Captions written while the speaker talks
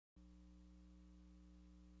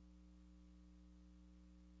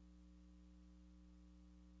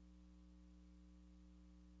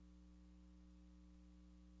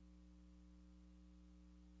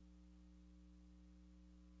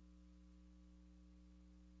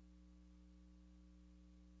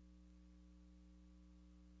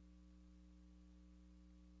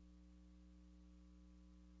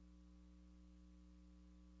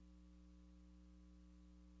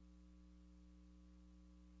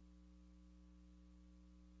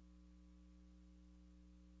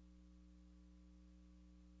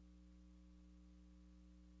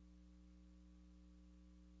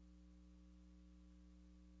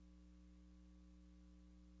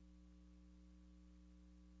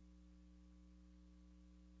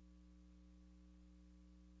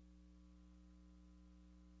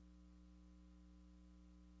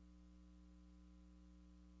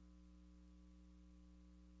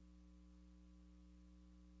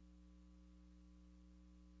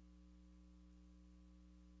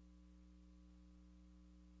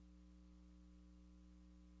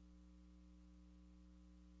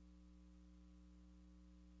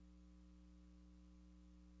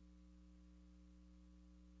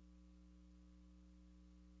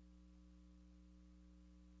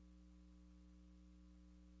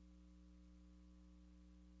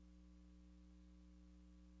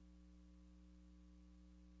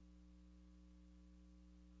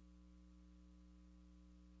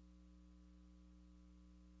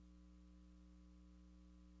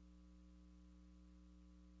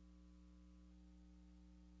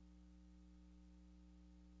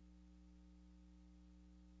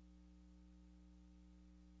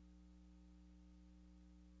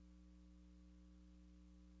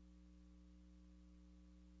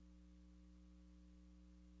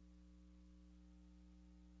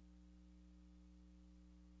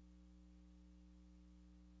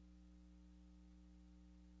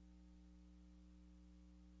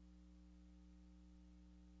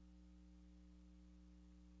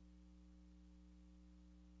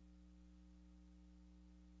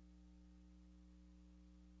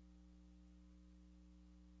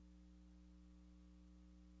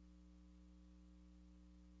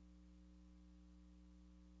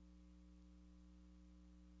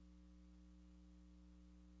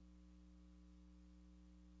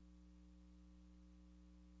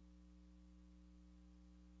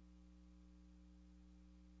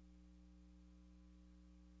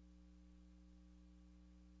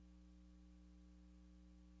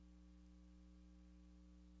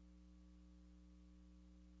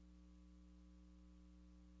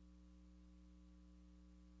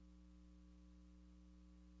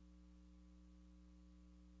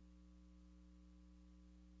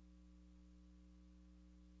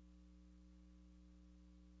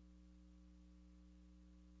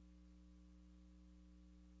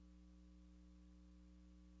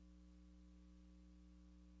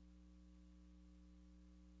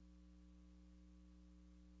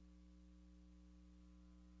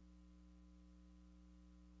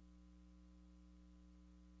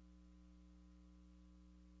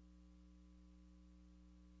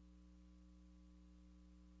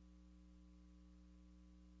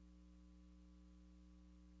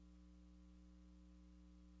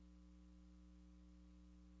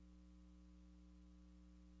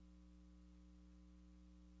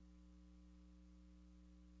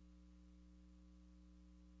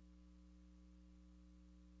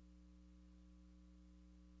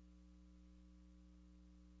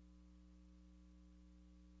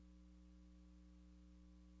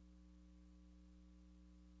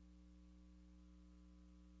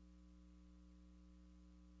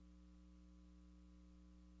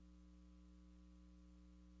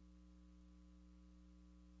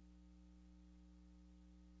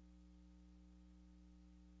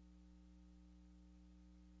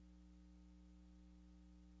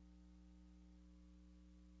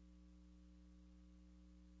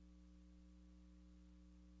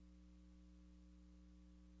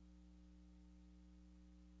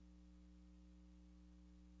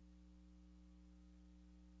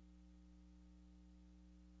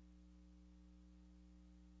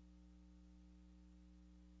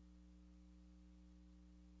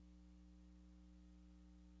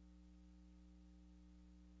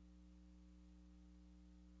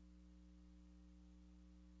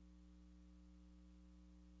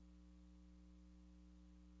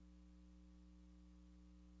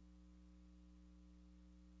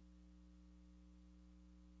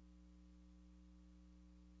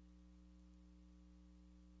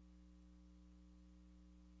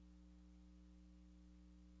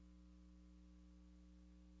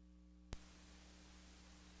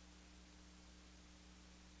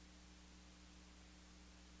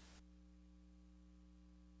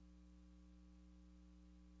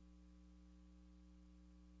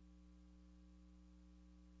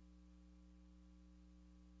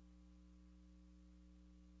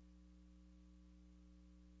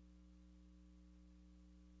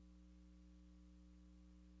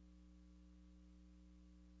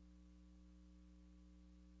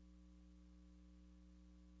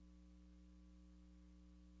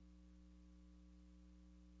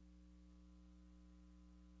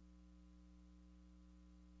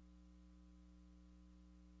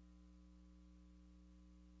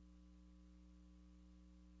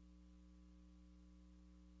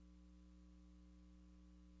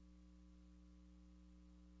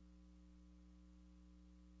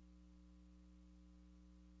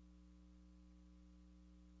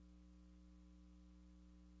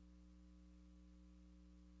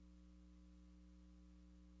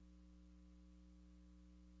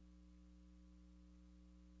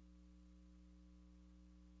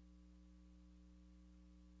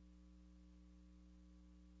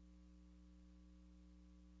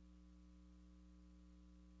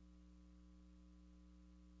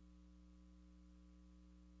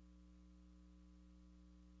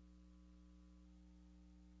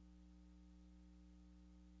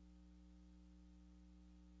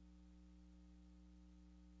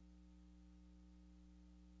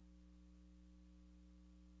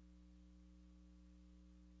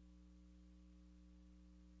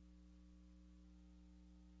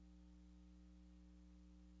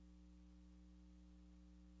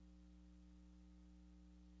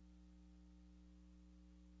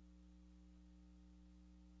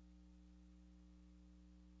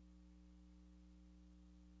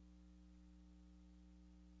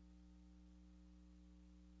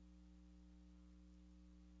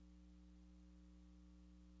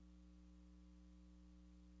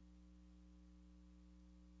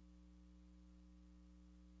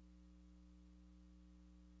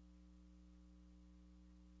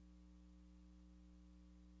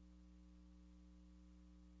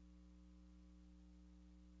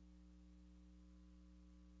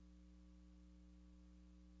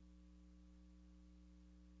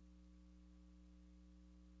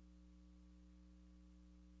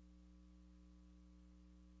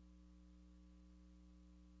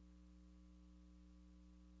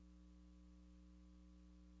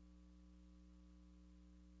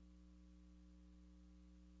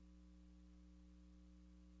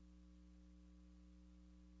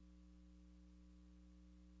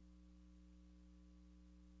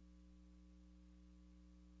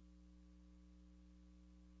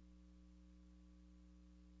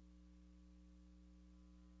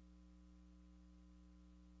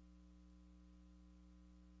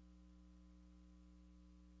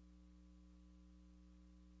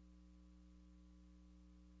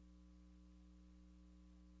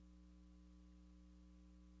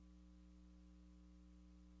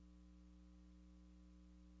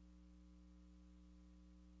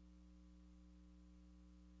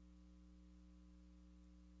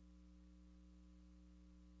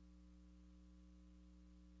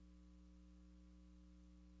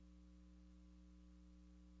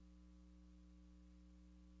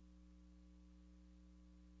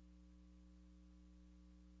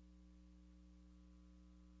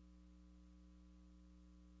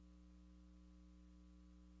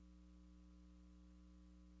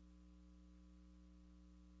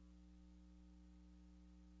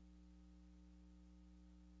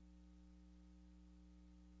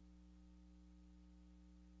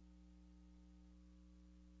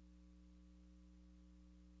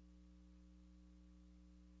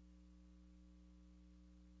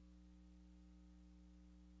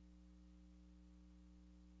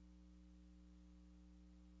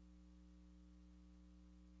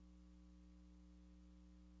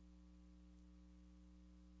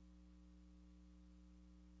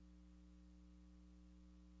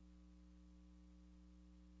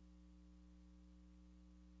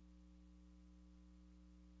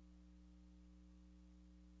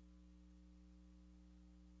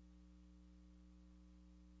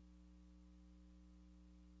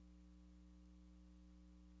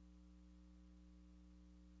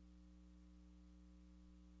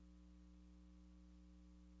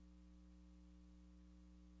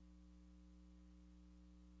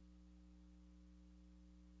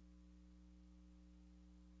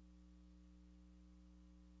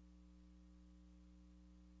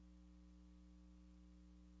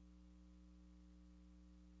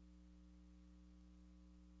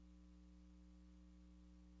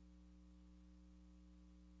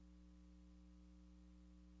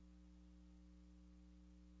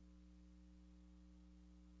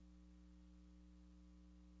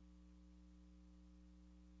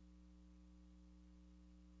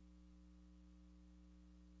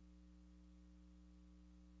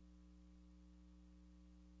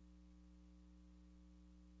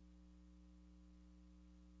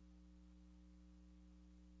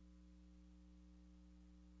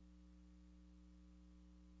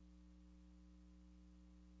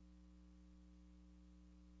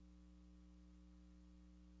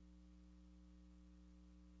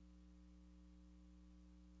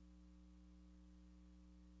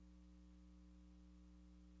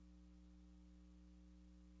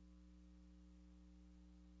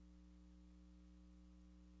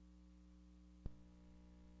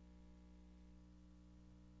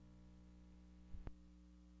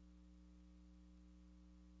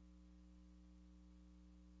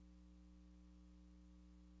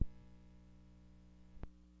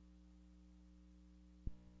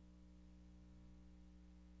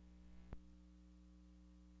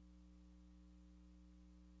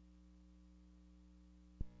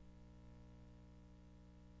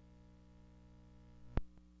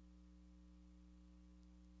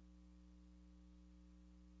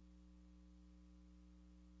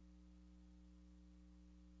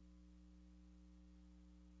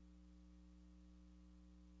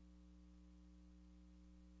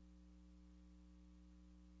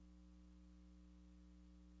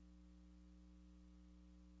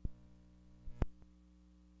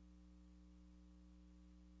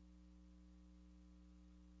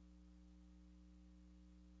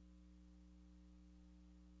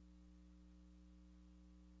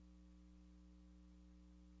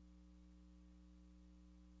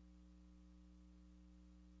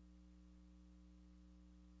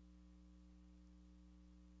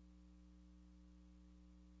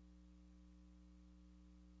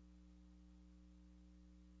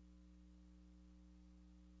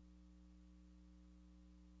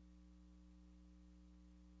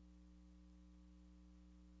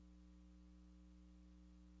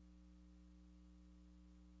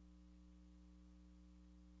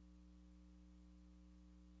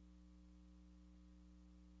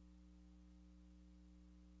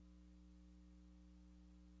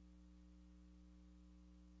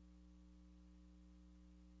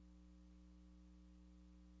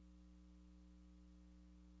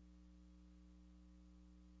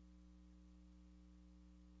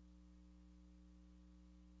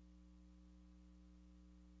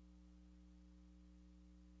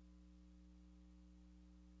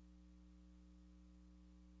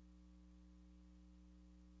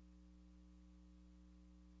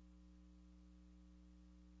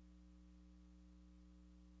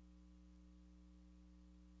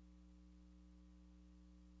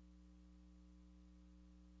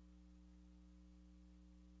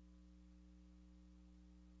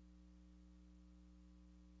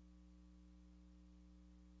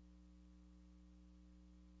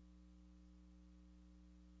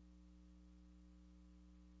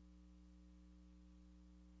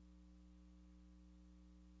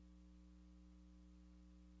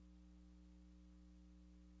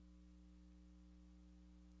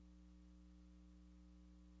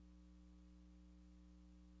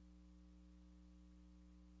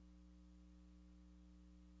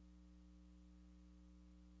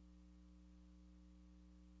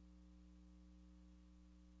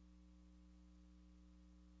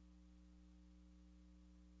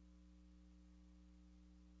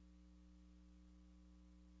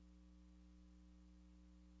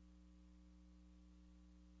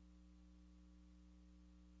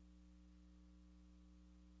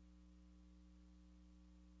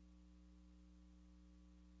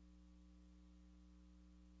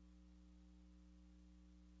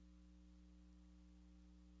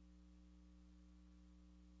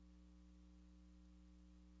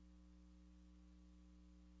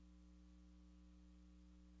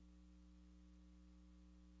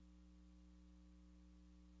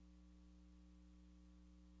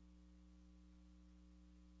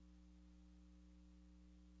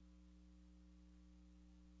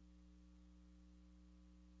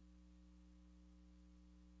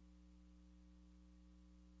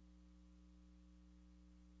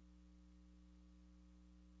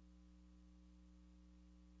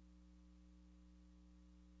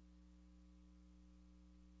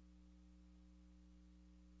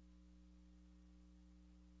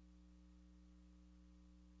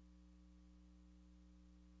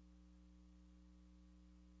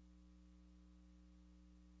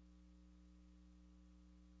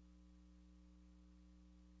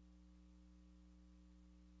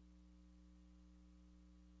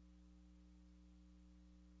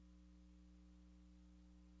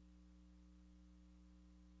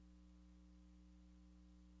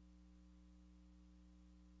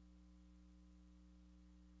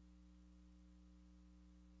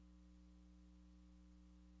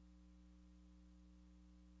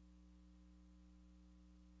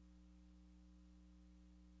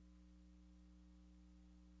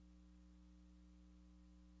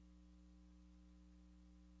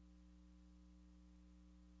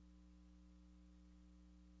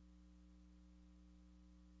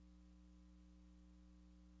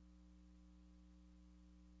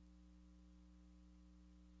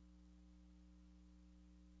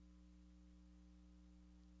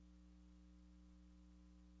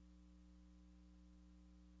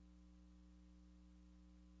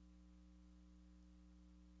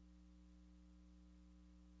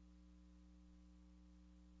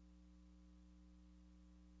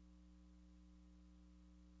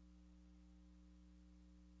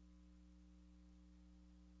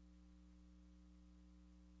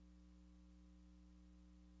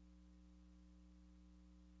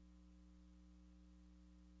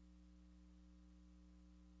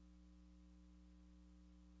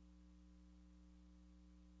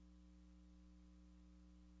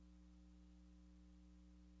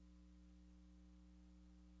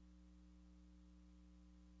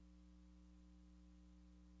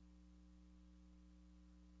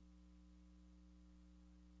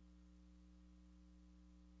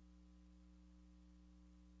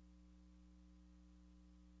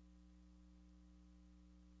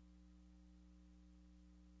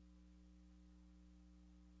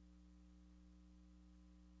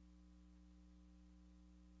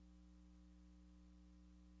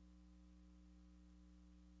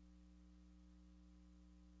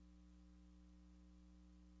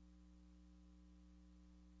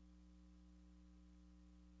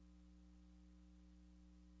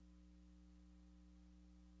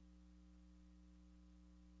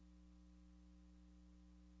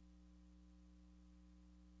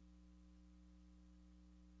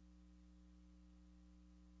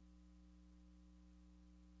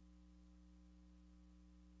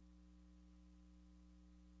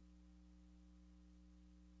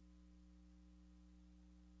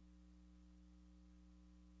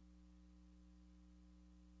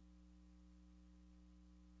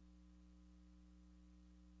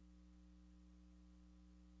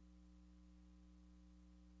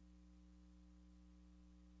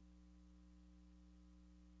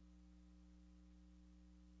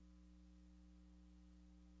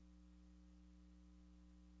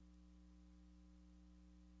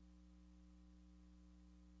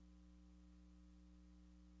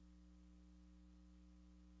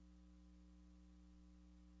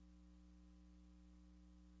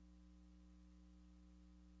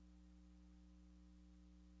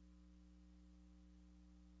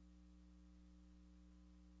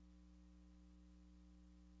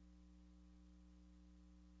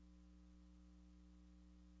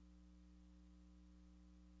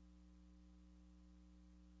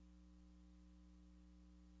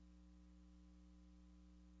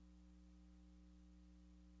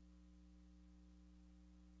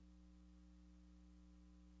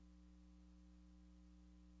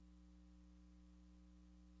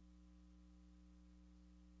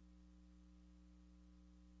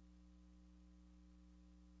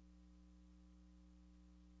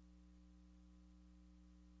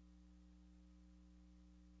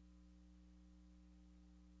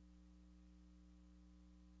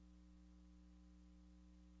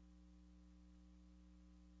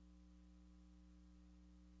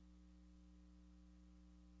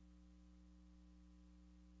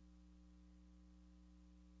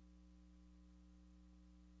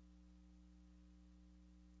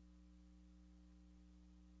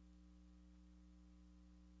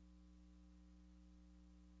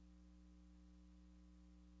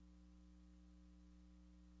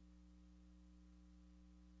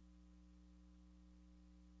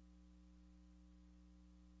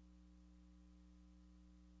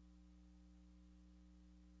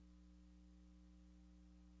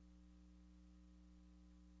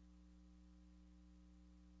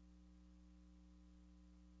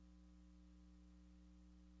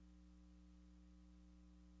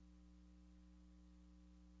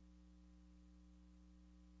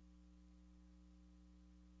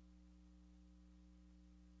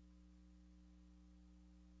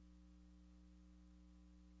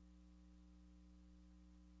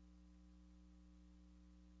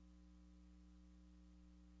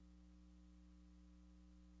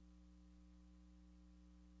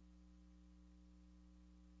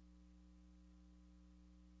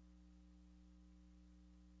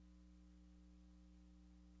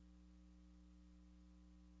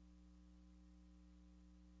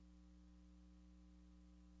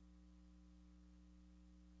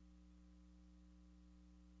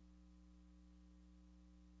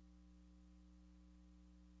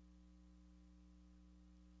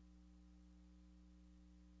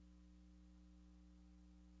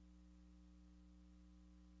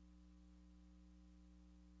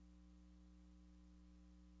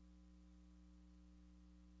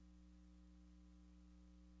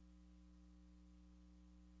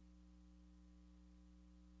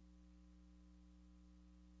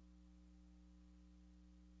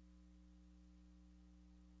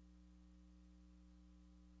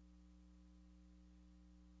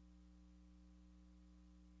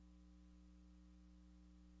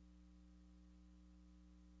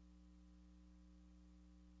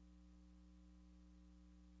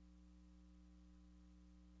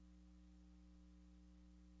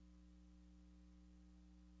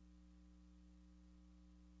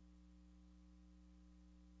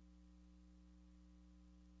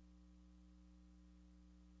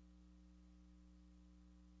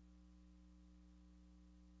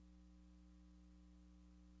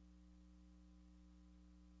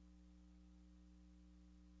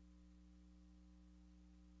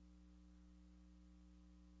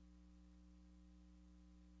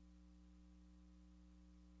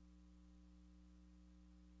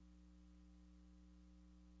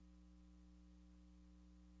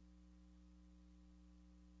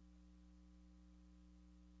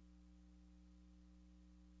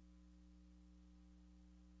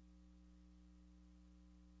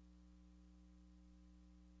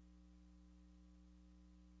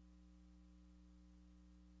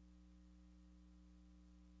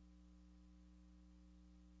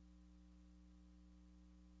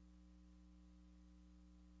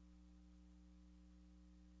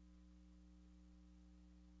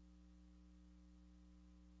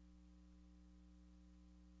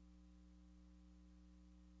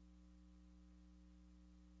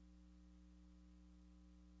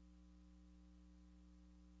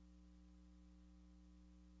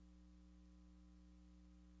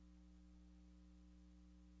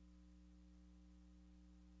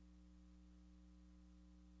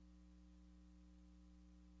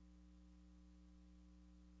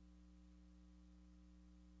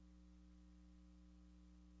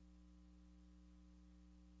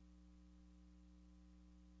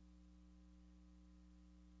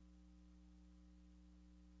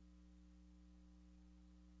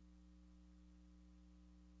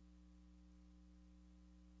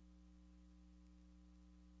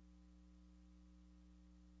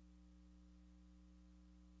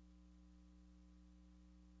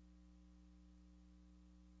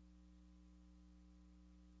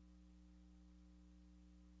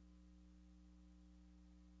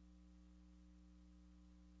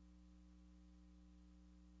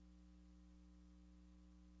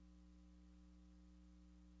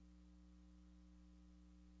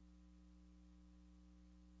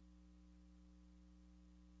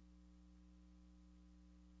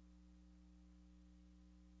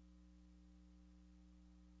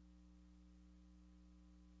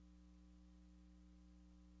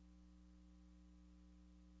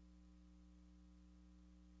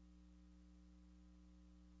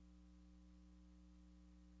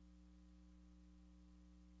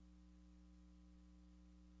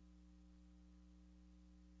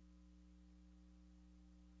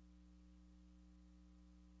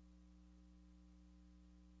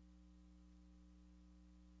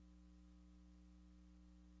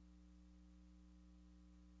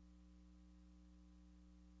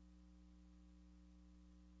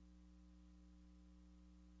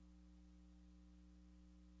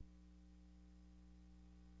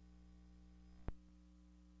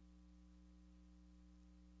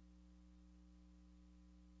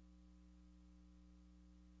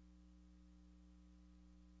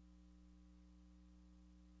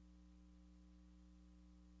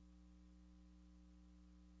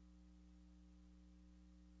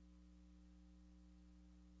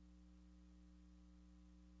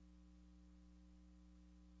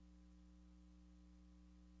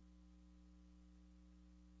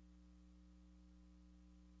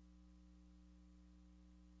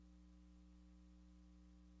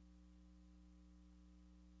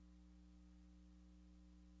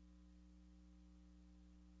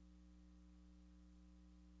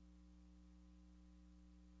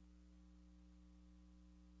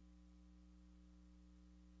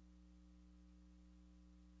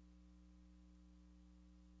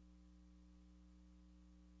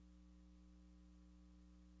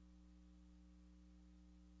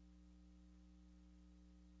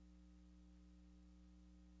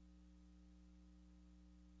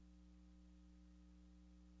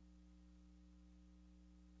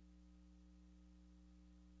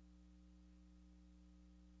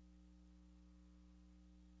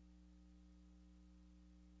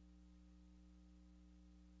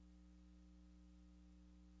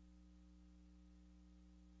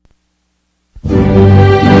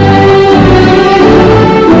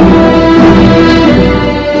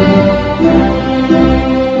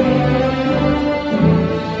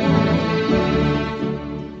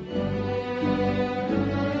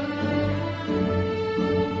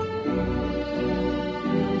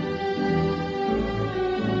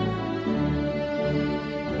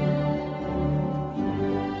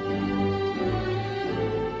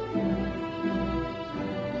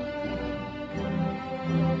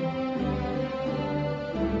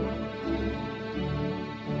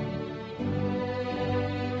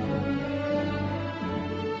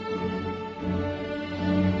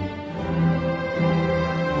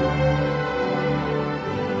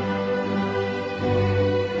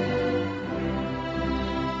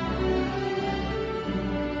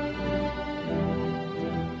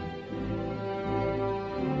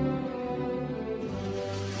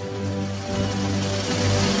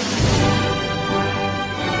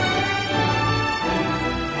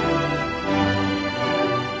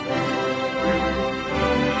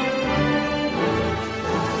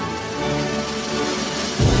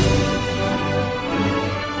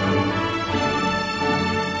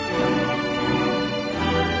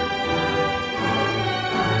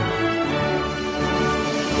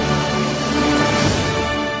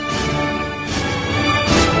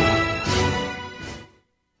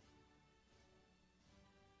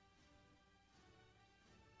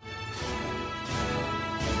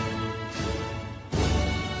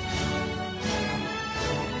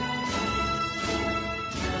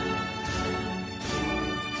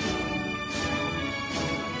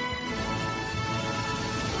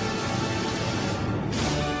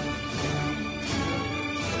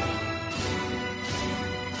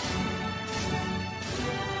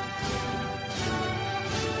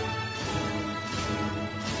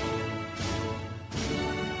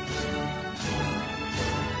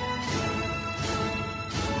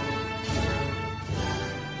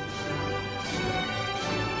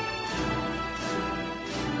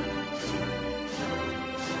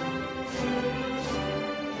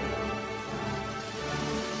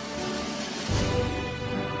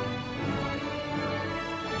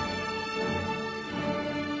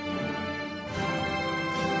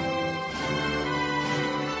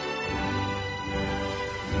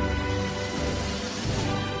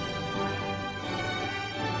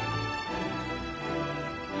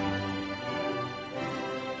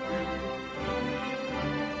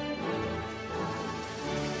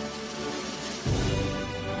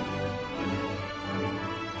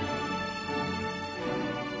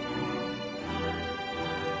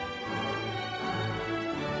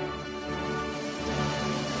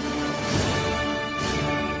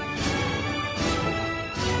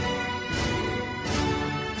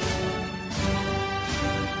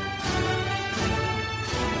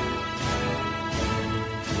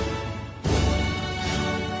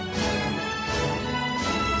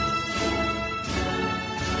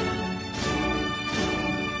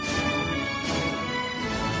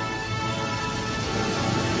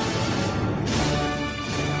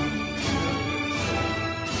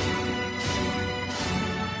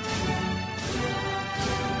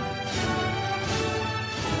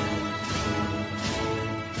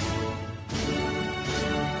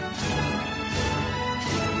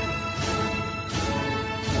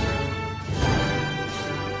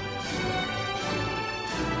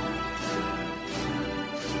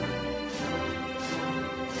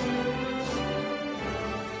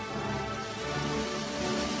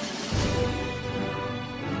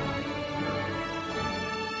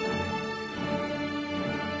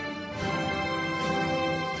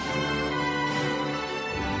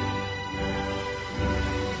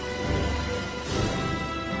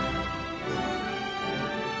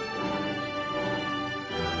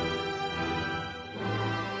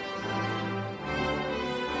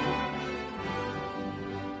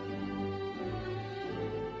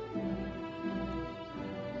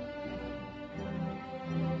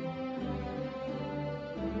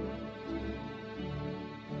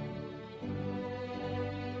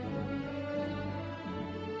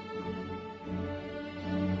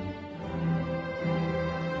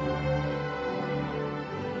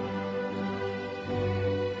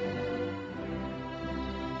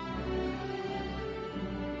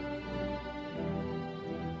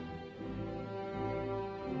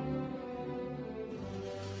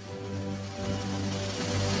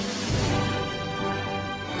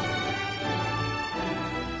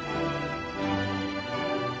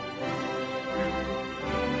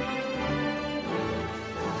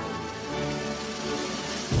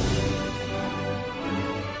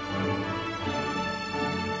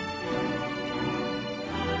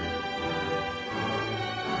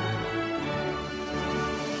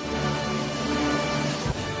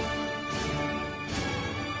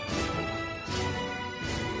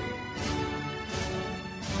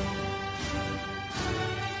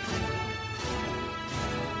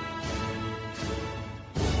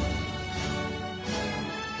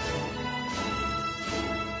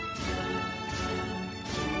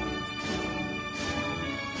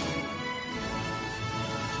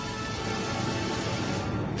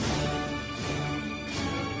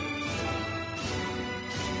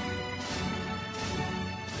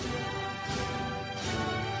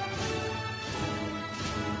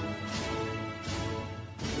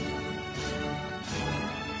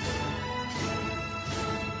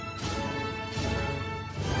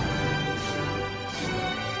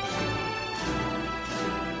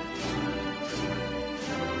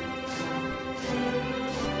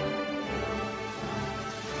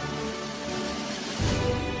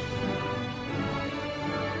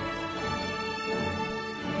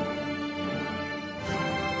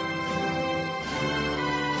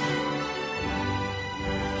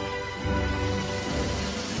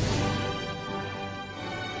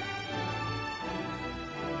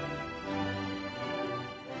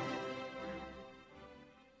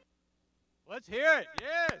Let's hear it.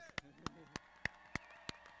 Yes.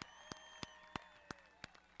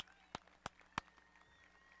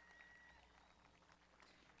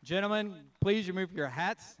 Gentlemen, please remove your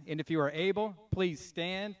hats, and if you are able, please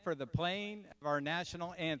stand for the playing of our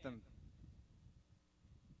national anthem.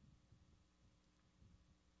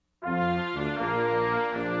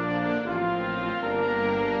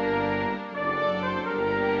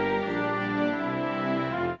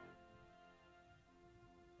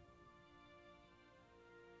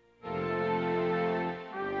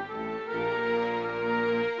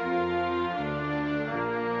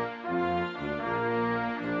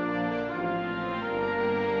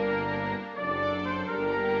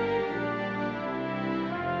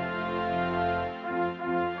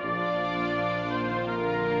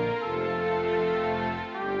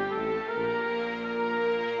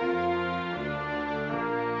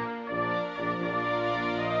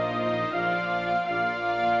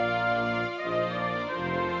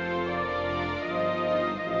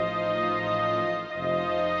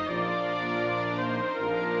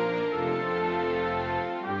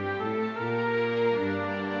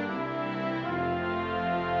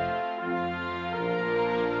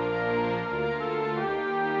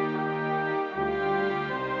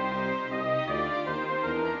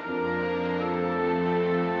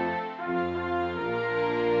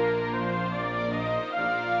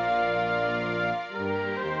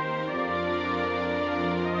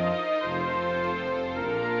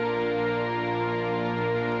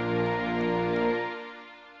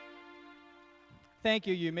 Thank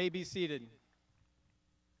you. You may be seated.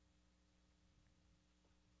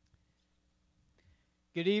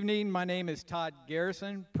 Good evening. My name is Todd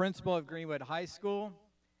Garrison, principal of Greenwood High School.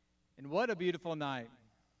 And what a beautiful night.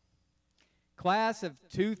 Class of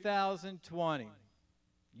 2020.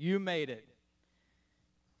 You made it.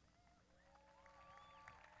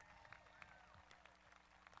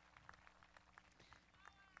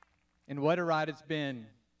 And what a ride it's been.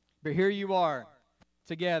 But here you are,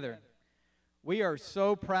 together. We are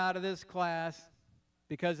so proud of this class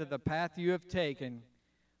because of the path you have taken.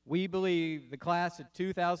 We believe the class of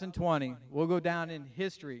 2020 will go down in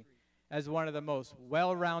history as one of the most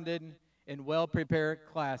well-rounded and well-prepared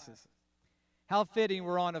classes. How fitting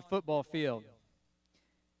we're on a football field,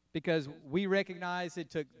 because we recognize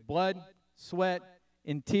it took blood, sweat,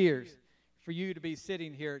 and tears for you to be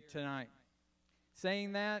sitting here tonight.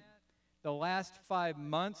 Saying that, the last 5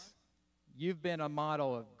 months, you've been a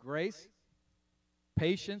model of grace,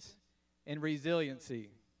 patience, and resiliency.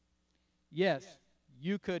 Yes,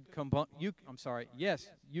 you could complain,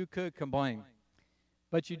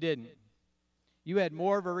 but you didn't. You had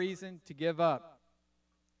more of a reason to give up,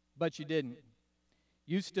 but you didn't.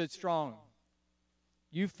 You stood strong.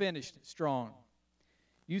 You finished strong.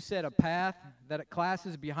 You set a path that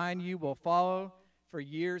classes behind you will follow for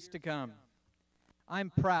years to come. I'm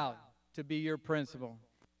proud to be your principal.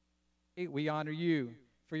 We honor you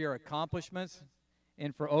for your accomplishments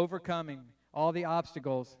and for overcoming all the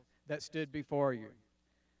obstacles that stood before you.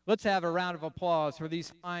 Let's have a round of applause for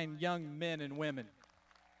these fine young men and women.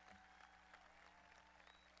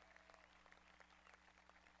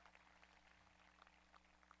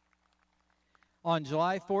 On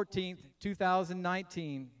July 14th,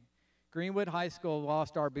 2019, Greenwood High School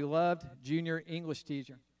lost our beloved junior English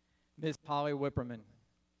teacher, Ms. Polly Whipperman.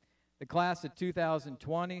 The class of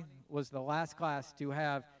 2020 was the last class to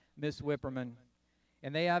have Ms. Whipperman,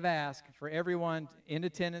 and they have asked for everyone in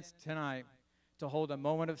attendance tonight to hold a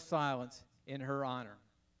moment of silence in her honor.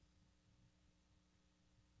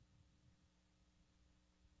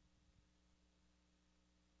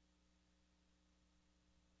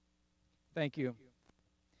 Thank you.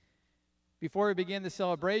 Before we begin the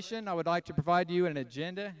celebration, I would like to provide you an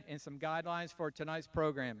agenda and some guidelines for tonight's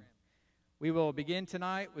program. We will begin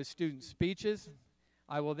tonight with student speeches.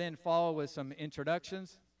 I will then follow with some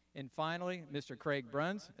introductions. And finally, Mr. Craig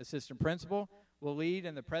Bruns, assistant principal, will lead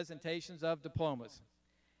in the presentations of diplomas.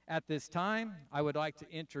 At this time, I would like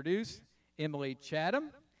to introduce Emily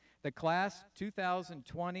Chatham, the class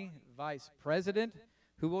 2020 vice president,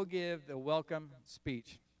 who will give the welcome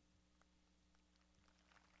speech.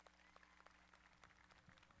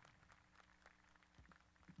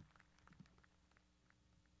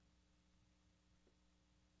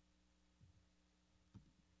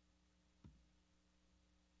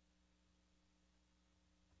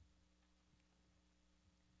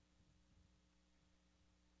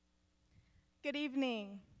 Good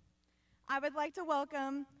evening. I would like to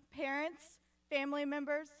welcome parents, family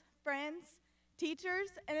members, friends, teachers,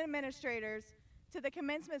 and administrators to the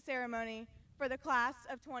commencement ceremony for the class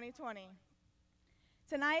of 2020.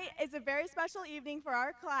 Tonight is a very special evening for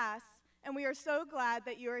our class and we are so glad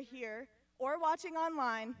that you are here or watching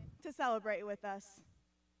online to celebrate with us.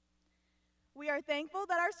 We are thankful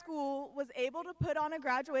that our school was able to put on a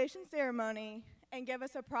graduation ceremony and give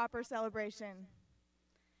us a proper celebration.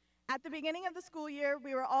 At the beginning of the school year,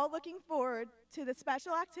 we were all looking forward to the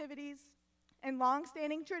special activities and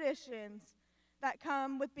long-standing traditions that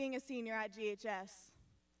come with being a senior at GHS.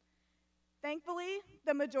 Thankfully,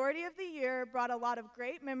 the majority of the year brought a lot of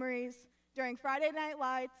great memories during Friday Night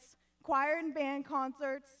Lights, choir and band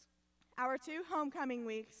concerts, our 2 homecoming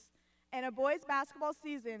weeks, and a boys basketball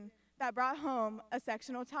season that brought home a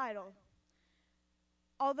sectional title.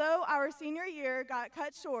 Although our senior year got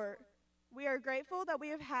cut short, we are grateful that we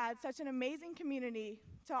have had such an amazing community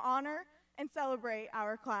to honor and celebrate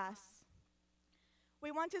our class.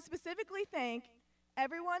 We want to specifically thank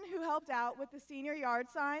everyone who helped out with the senior yard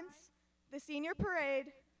signs, the senior parade,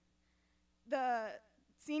 the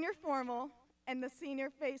senior formal, and the senior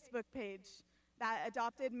Facebook page that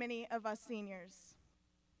adopted many of us seniors.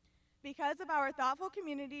 Because of our thoughtful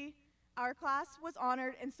community, our class was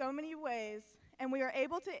honored in so many ways, and we are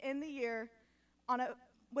able to end the year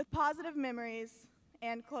with positive memories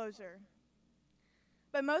and closure.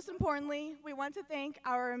 But most importantly, we want to thank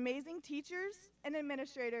our amazing teachers and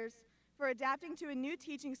administrators for adapting to a new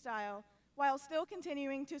teaching style while still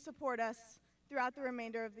continuing to support us throughout the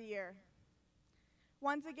remainder of the year.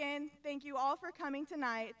 Once again, thank you all for coming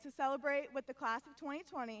tonight to celebrate with the class of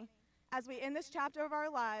 2020 as we end this chapter of our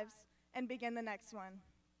lives and begin the next one.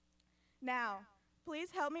 Now, please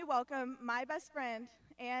help me welcome my best friend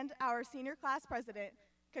and our senior class president,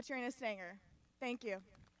 Katrina Stanger. Thank you.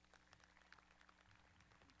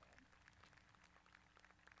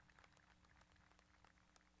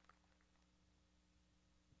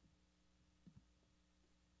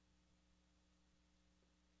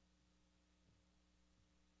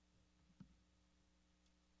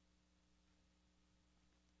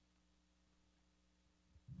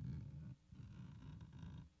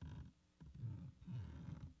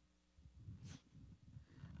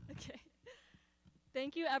 Okay.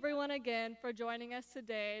 Thank you everyone again for joining us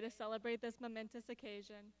today to celebrate this momentous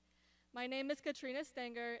occasion. My name is Katrina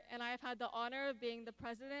Stanger, and I have had the honor of being the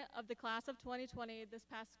president of the class of 2020 this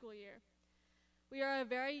past school year. We are a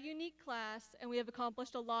very unique class, and we have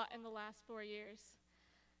accomplished a lot in the last 4 years.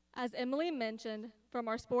 As Emily mentioned, from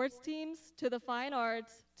our sports teams to the fine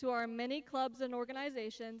arts to our many clubs and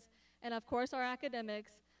organizations, and of course our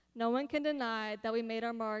academics, no one can deny that we made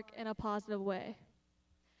our mark in a positive way.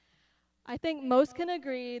 I think most can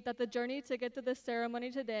agree that the journey to get to this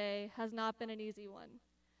ceremony today has not been an easy one.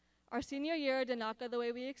 Our senior year did not go the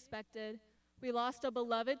way we expected. We lost a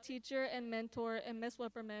beloved teacher and mentor in Miss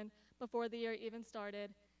Whipperman before the year even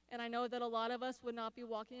started, and I know that a lot of us would not be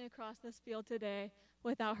walking across this field today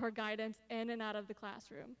without her guidance in and out of the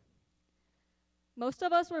classroom. Most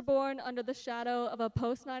of us were born under the shadow of a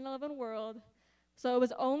post-9/11 world, so it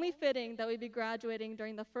was only fitting that we'd be graduating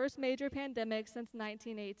during the first major pandemic since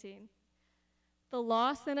 1918. The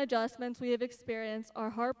loss and adjustments we have experienced are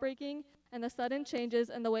heartbreaking, and the sudden changes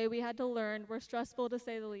in the way we had to learn were stressful to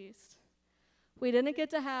say the least. We didn't get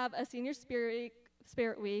to have a senior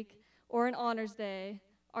spirit week or an honors day.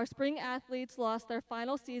 Our spring athletes lost their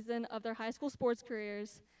final season of their high school sports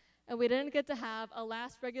careers, and we didn't get to have a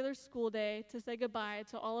last regular school day to say goodbye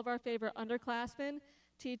to all of our favorite underclassmen,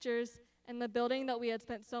 teachers, and the building that we had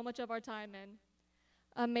spent so much of our time in.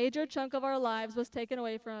 A major chunk of our lives was taken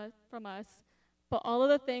away from us, but all of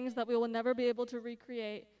the things that we will never be able to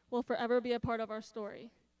recreate will forever be a part of our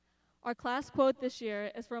story. Our class quote this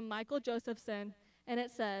year is from Michael Josephson, and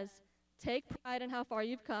it says, "Take pride in how far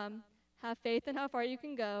you've come, have faith in how far you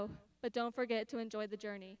can go, but don't forget to enjoy the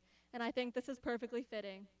journey." And I think this is perfectly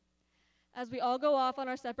fitting. As we all go off on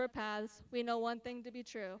our separate paths, we know one thing to be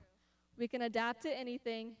true. We can adapt to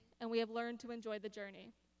anything, and we have learned to enjoy the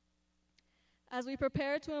journey. As we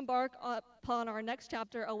prepare to embark upon our next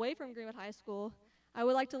chapter away from Greenwood High School, I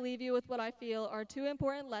would like to leave you with what I feel are 2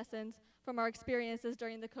 important lessons from our experiences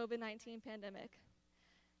during the COVID-19 pandemic.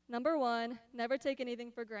 Number 1, never take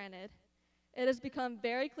anything for granted. It has become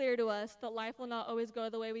very clear to us that life will not always go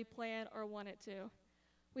the way we plan or want it to.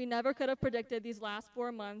 We never could have predicted these last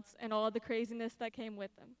 4 months and all of the craziness that came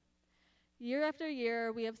with them. Year after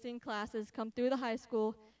year, we have seen classes come through the high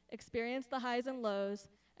school, experience the highs and lows,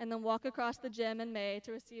 and then walk across the gym in May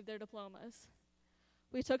to receive their diplomas.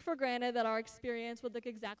 We took for granted that our experience would look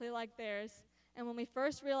exactly like theirs, and when we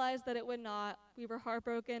first realized that it would not, we were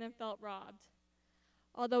heartbroken and felt robbed.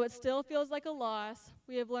 Although it still feels like a loss,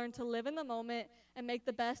 we have learned to live in the moment and make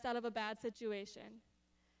the best out of a bad situation.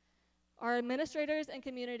 Our administrators and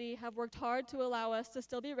community have worked hard to allow us to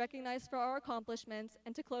still be recognized for our accomplishments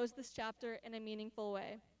and to close this chapter in a meaningful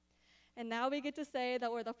way. And now we get to say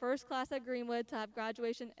that we're the first class at Greenwood to have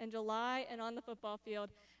graduation in July and on the football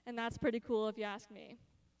field, and that's pretty cool if you ask me.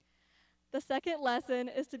 The second lesson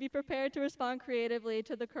is to be prepared to respond creatively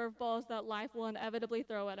to the curveballs that life will inevitably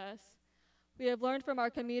throw at us. We have learned from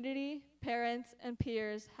our community, parents, and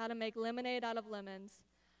peers how to make lemonade out of lemons.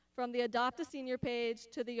 From the Adopt a Senior page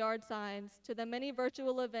to the yard signs to the many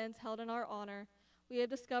virtual events held in our honor, we have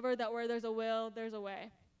discovered that where there's a will, there's a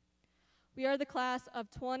way. We are the class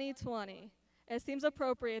of 2020. It seems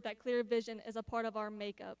appropriate that clear vision is a part of our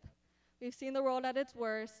makeup. We've seen the world at its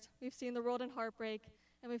worst, we've seen the world in heartbreak,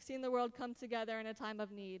 and we've seen the world come together in a time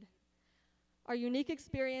of need. Our unique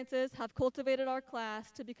experiences have cultivated our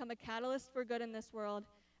class to become a catalyst for good in this world,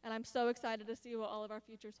 and I'm so excited to see what all of our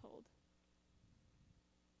futures hold.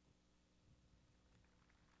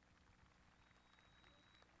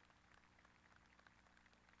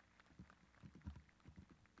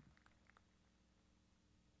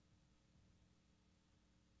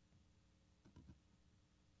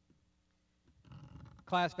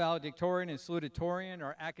 Class valedictorian and salutatorian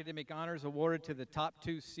are academic honors awarded to the top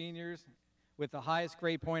 2 seniors with the highest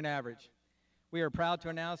grade point average. We are proud to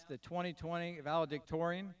announce the 2020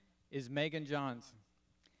 valedictorian is Megan Johns.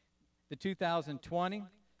 The 2020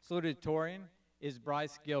 salutatorian is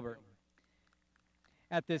Bryce Gilbert.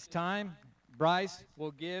 At this time, Bryce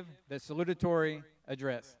will give the salutatory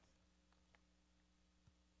address.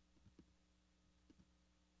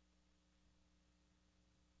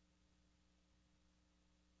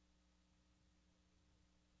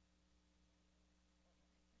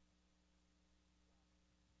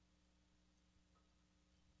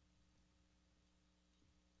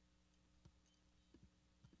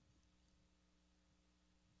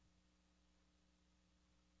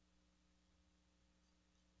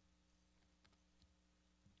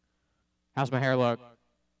 How's my hair look?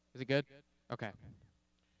 Is it good? Okay.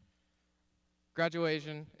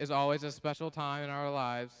 Graduation is always a special time in our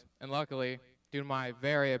lives, and luckily, due to my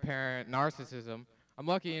very apparent narcissism, I'm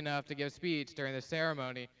lucky enough to give a speech during the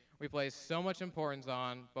ceremony we place so much importance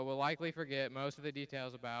on, but will likely forget most of the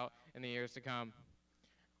details about in the years to come.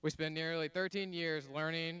 We spend nearly 13 years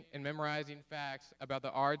learning and memorizing facts about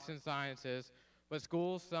the arts and sciences, but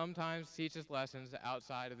schools sometimes teach us lessons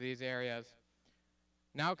outside of these areas.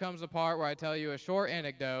 Now comes the part where I tell you a short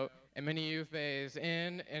anecdote, and many of you phase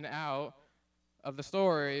in and out of the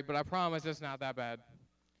story, but I promise it's not that bad.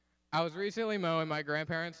 I was recently mowing my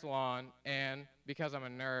grandparents' lawn, and because I'm a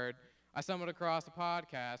nerd, I stumbled across a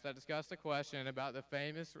podcast that discussed a question about the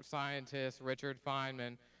famous scientist Richard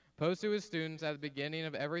Feynman posed to his students at the beginning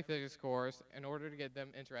of every physics course in order to get them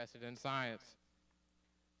interested in science.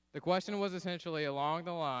 The question was essentially along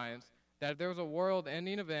the lines that if there was a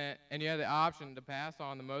world-ending event and you had the option to pass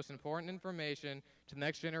on the most important information to the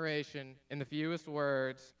next generation in the fewest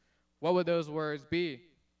words, what would those words be?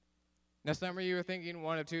 Now, some of you are thinking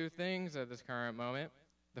one of two things at this current moment.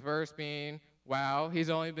 The first being, wow,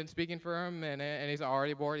 he's only been speaking for a minute and he's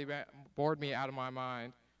already bored me out of my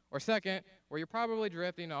mind. Or second, where you're probably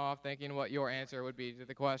drifting off thinking what your answer would be to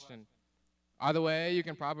the question. Either way, you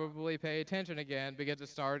can probably pay attention again because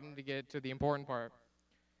it's starting to get to the important part.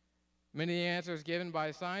 Many of the answers given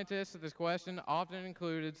by scientists to this question often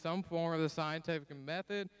included some form of the scientific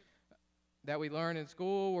method that we learn in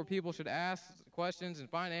school where people should ask questions and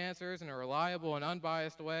find answers in a reliable and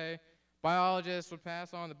unbiased way. Biologists would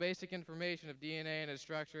pass on the basic information of DNA and its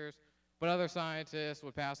structures, but other scientists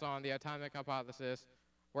would pass on the atomic hypothesis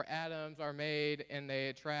where atoms are made and they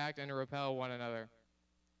attract and repel one another.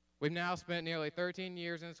 We've now spent nearly 13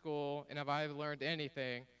 years in school, and if I've learned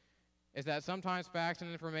anything, is that sometimes facts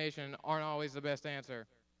and information aren't always the best answer.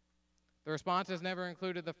 The response has never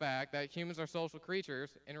included the fact that humans are social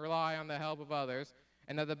creatures and rely on the help of others,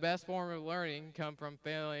 and that the best form of learning comes from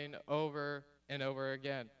failing over and over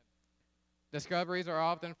again. Discoveries are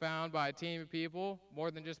often found by a team of people,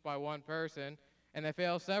 more than just by one person, and they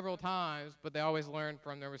fail several times, but they always learn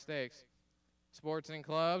from their mistakes. Sports and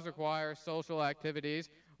clubs require social activities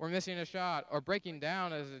where missing a shot or breaking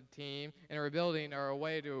down as a team and rebuilding are a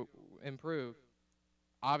way to improve.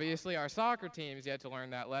 Obviously, our soccer team is yet to learn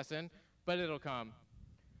that lesson, but it'll come.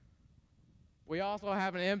 We also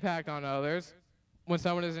have an impact on others. When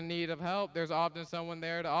someone is in need of help, there's often someone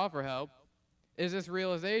there to offer help. It is this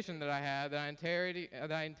realization that I had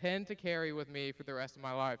that I intend to carry with me for the rest of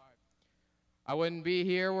my life. I wouldn't be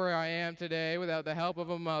here where I am today without the help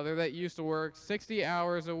of a mother that used to work 60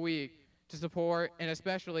 hours a week to support and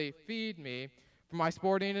especially feed me for my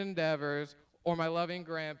sporting endeavors or my loving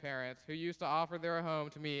grandparents who used to offer their home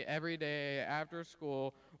to me every day after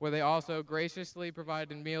school, where they also graciously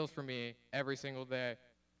provided meals for me every single day.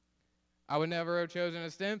 I would never have chosen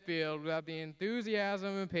a STEM field without the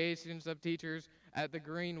enthusiasm and patience of teachers at the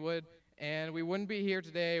Greenwood, and we wouldn't be here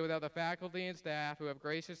today without the faculty and staff who have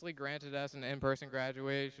graciously granted us an in-person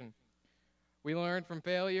graduation. We learn from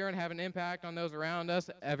failure and have an impact on those around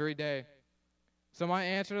us every day. So my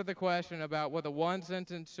answer to the question about what the one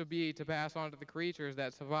sentence should be to pass on to the creatures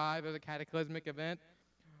that survive as a cataclysmic event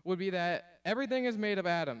would be that everything is made of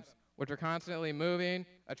atoms, which are constantly moving,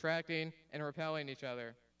 attracting, and repelling each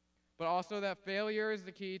other. But also that failure is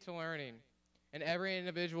the key to learning, and every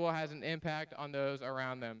individual has an impact on those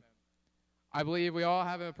around them. I believe we all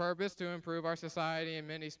have a purpose to improve our society in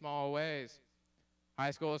many small ways.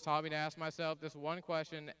 High school has taught me to ask myself this one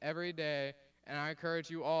question every day, and I encourage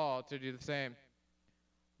you all to do the same.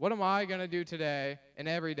 What am I going to do today and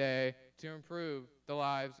every day to improve the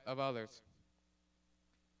lives of others?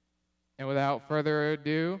 And without further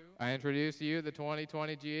ado, I introduce to you the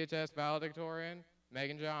 2020 GHS valedictorian,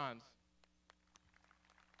 Megan Johns.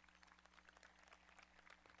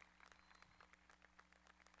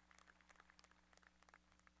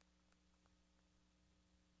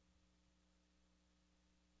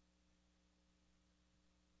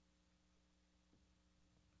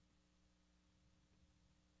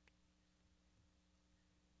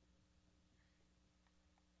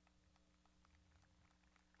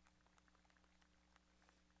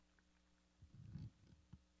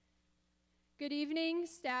 Good evening,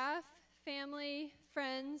 staff, family,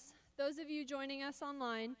 friends, those of you joining us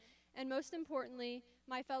online, and most importantly,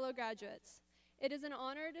 my fellow graduates. It is an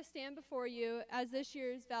honor to stand before you as this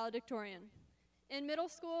year's valedictorian. In middle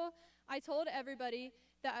school, I told everybody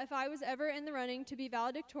that if I was ever in the running to be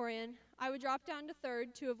valedictorian, I would drop down to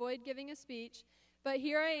third to avoid giving a speech, but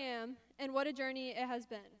here I am, and what a journey it has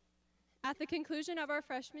been. At the conclusion of our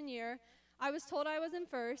freshman year, I was told I was in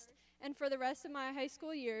first, and for the rest of my high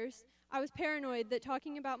school years, I was paranoid that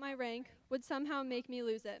talking about my rank would somehow make me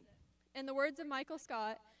lose it. In the words of Michael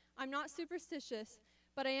Scott, I'm not superstitious,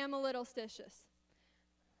 but I am a little stitious.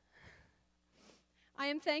 I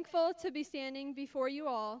am thankful to be standing before you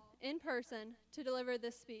all in person to deliver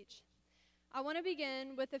this speech. I want to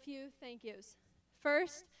begin with a few thank yous.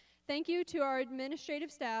 First, thank you to our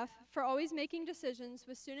administrative staff for always making decisions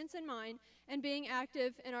with students in mind and being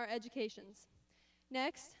active in our educations.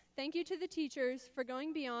 Next, thank you to the teachers for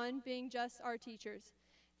going beyond being just our teachers.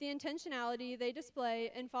 The intentionality they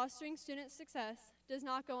display in fostering student success does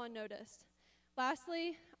not go unnoticed.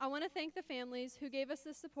 Lastly, I want to thank the families who gave us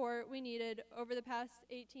the support we needed over the past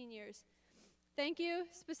 18 years. Thank you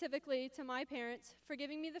specifically to my parents for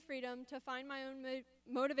giving me the freedom to find my own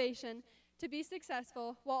motivation to be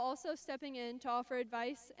successful while also stepping in to offer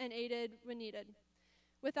advice and aided when needed.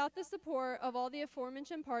 Without the support of all the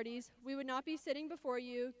aforementioned parties, we would not be sitting before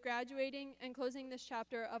you, graduating and closing this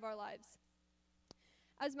chapter of our lives.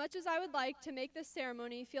 As much as I would like to make this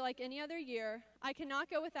ceremony feel like any other year, I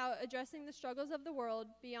cannot go without addressing the struggles of the world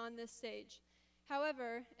beyond this stage.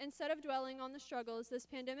 However, instead of dwelling on the struggles this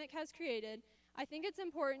pandemic has created, I think it's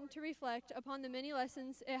important to reflect upon the many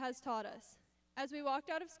lessons it has taught us. As we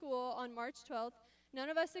walked out of school on March 12th,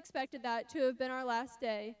 none of us expected that to have been our last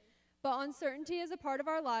day, but uncertainty is a part of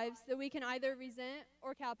our lives that we can either resent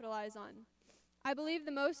or capitalize on. I believe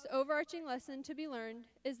the most overarching lesson to be learned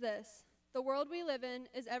is this: the world we live in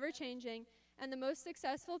is ever-changing, and the most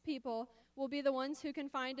successful people will be the ones who can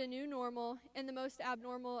find a new normal in the most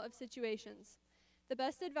abnormal of situations. The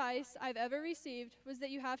best advice I've ever received was that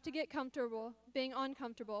you have to get comfortable being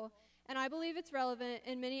uncomfortable, and I believe it's relevant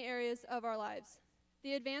in many areas of our lives.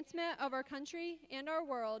 The advancement of our country and our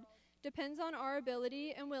world depends on our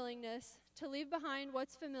ability and willingness to leave behind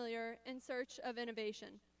what's familiar in search of innovation.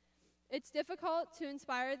 It's difficult to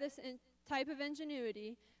inspire this type of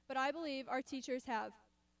ingenuity, but I believe our teachers have.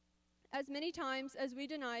 As many times as we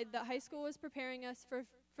denied that high school was preparing us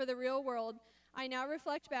for the real world, I now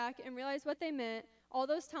reflect back and realize what they meant all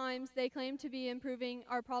those times they claimed to be improving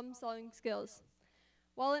our problem-solving skills.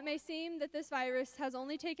 While it may seem that this virus has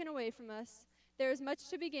only taken away from us, there is much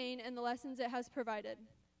to be gained in the lessons it has provided.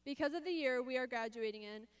 Because of the year we are graduating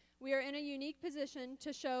in, we are in a unique position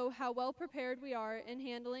to show how well prepared we are in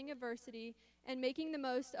handling adversity and making the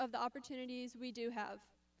most of the opportunities we do have.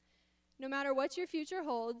 No matter what your future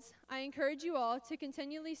holds, I encourage you all to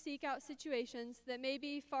continually seek out situations that may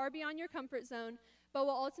be far beyond your comfort zone, but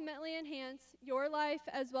will ultimately enhance your life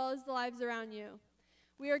as well as the lives around you.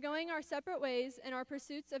 We are going our separate ways in our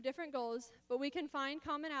pursuits of different goals, but we can find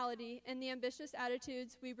commonality in the ambitious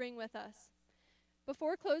attitudes we bring with us.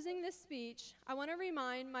 Before closing this speech, I want to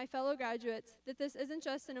remind my fellow graduates that this isn't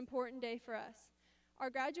just an important day for us. Our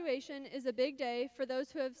graduation is a big day for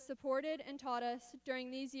those who have supported and taught us during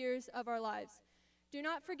these years of our lives. Do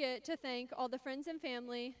not forget to thank all the friends and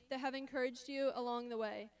family that have encouraged you along the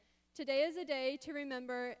way. Today is a day to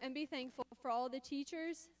remember and be thankful for all the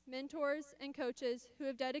teachers, mentors, and coaches who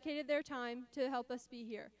have dedicated their time to help us be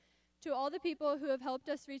here. To all the people who have helped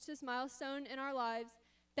us reach this milestone in our lives,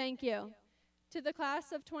 thank you. To the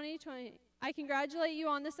class of 2020, I congratulate you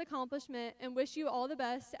on this accomplishment and wish you all the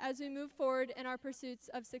best as we move forward in our pursuits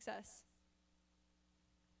of success.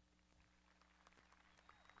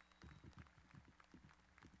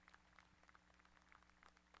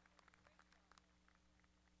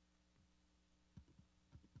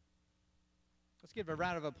 Let's give a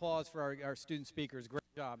round of applause for our student speakers. Great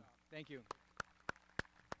job. Thank you.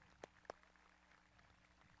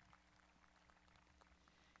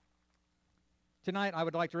 Tonight, I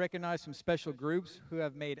would like to recognize some special groups who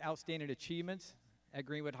have made outstanding achievements at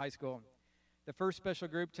Greenwood High School. The first special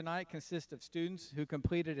group tonight consists of students who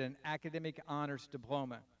completed an academic honors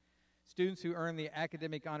diploma. Students who earned the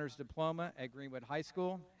academic honors diploma at Greenwood High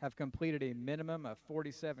School have completed a minimum of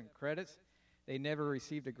 47 credits. They never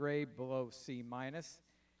received a grade below C-,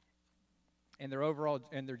 and their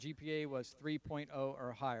GPA was 3.0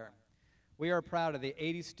 or higher. We are proud of the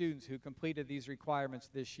 80 students who completed these requirements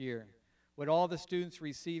this year. Would all the students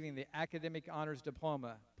receiving the academic honors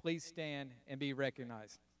diploma please stand and be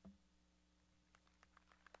recognized?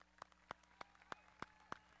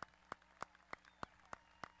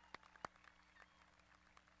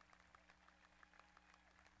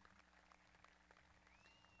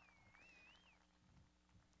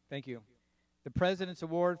 Thank you. The President's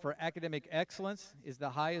Award for Academic Excellence is the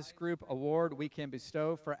highest group award we can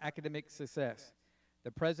bestow for academic success.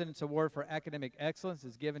 The President's Award for Academic Excellence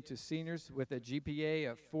is given to seniors with a GPA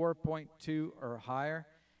of 4.2 or higher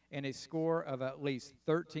and a score of at least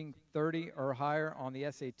 1330 or higher on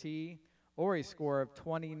the SAT or a score of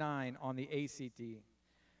 29 on the ACT.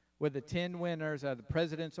 With the 10 winners of the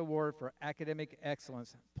President's Award for Academic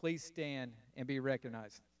Excellence, please stand and be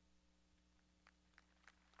recognized.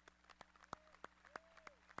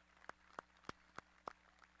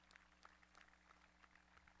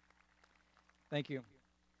 Thank you.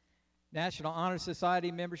 National Honor Society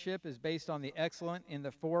membership is based on the excellence in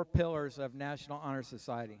the 4 pillars of National Honor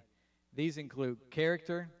Society. These include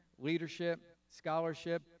character, leadership,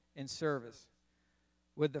 scholarship, and service.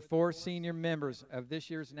 Would the 4 senior members of this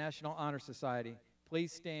year's National Honor Society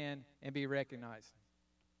please stand and be recognized?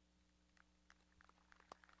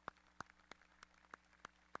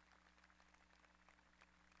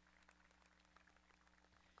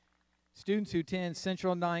 Students who attend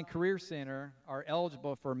Central 9 Career Center are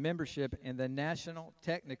eligible for membership in the National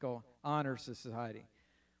Technical Honor Society.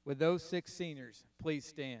 Would those 6 seniors please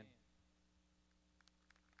stand?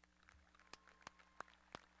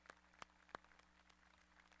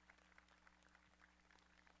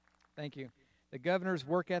 Thank you. The Governor's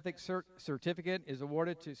Work Ethic Certificate is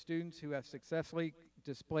awarded to students who have successfully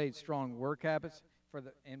displayed strong work habits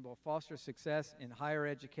and will foster success in higher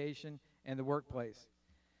education and the workplace.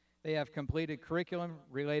 They have completed curriculum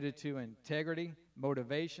related to integrity,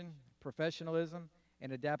 motivation, professionalism,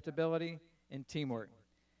 and adaptability and teamwork.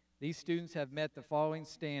 These students have met the following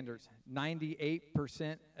standards: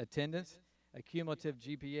 98% attendance, a cumulative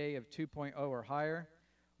GPA of 2.0 or higher,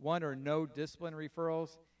 1 or no discipline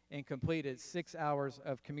referrals, and completed 6 hours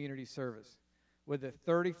of community service. With the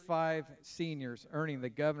 35 seniors earning the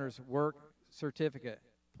Governor's Work Certificate,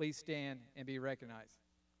 please stand and be recognized.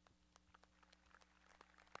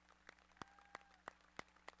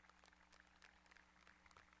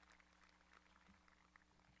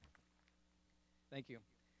 Thank you.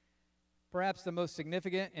 Perhaps the most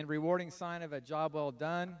significant and rewarding sign of a job well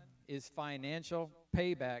done is financial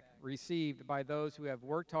payback received by those who have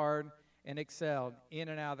worked hard and excelled in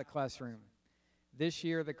and out of the classroom. This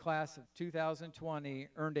year, the class of 2020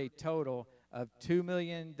 earned a total of $2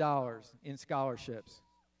 million in scholarships.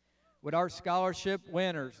 Would our scholarship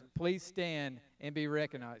winners please stand and be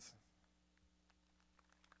recognized?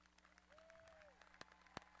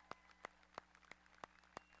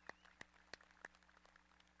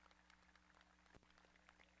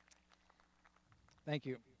 Thank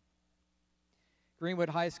you. Greenwood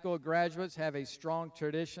High School graduates have a strong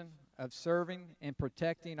tradition of serving and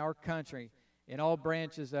protecting our country in all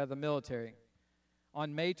branches of the military.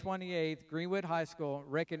 On May 28th, Greenwood High School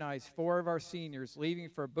recognized 4 of our seniors leaving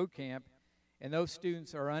for boot camp, and those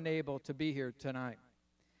students are unable to be here tonight.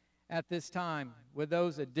 At this time, with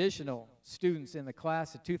those additional students in the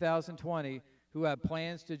class of 2020 who have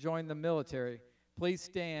plans to join the military, please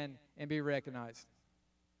stand and be recognized.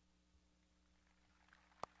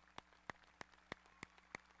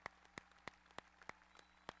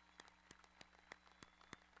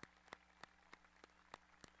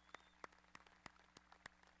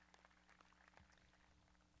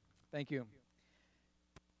 Thank you.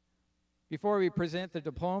 Before we present the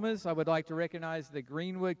diplomas, I would like to recognize the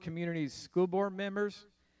Greenwood Community School Board members.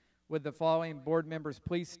 Would the following board members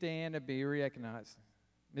please stand and be recognized?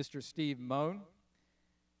 Mr. Steve Moan,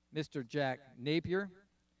 Mr. Jack Napier,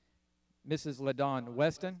 Mrs. LaDawn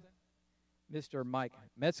Weston, Mr. Mike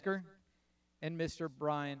Metzger, and Mr.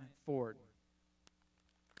 Brian Ford.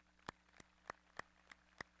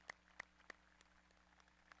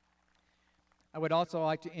 I would also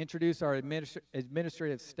like to introduce our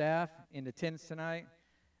administrative staff in attendance tonight.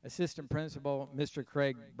 Assistant Principal, Mr.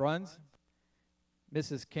 Craig Bruns,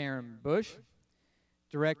 Mrs. Karen Bush,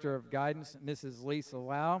 Director of Guidance, Mrs. Lisa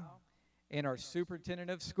Lau, and our Superintendent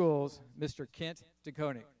of Schools, Mr. Kent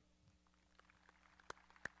DeConing.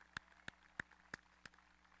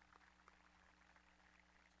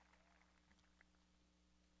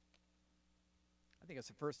 I think it's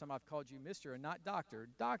the first time I've called you Mr. and not Dr.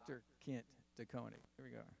 Dr. Kent DeConing. Here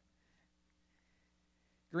we go.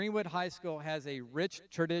 Greenwood High School has a rich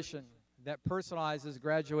tradition that personalizes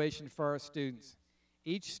graduation for our students.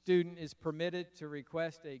 Each student is permitted to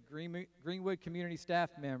request a Greenwood community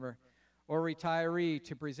staff member or retiree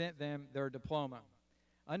to present them their diploma.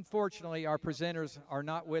 Unfortunately, our presenters are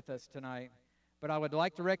not with us tonight, but I would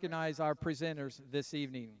like to recognize our presenters this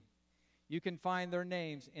evening. You can find their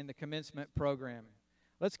names in the commencement program.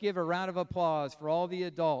 Let's give a round of applause for all the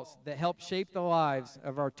adults that helped shape the lives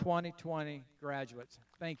of our 2020 graduates.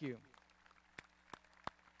 Thank you.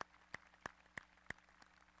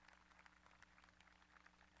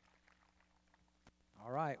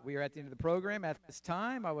 All right, we are at the end of the program. At this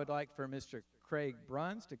time, I would like for Mr. Craig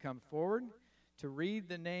Bruns to come forward to read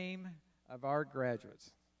the name of our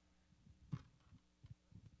graduates.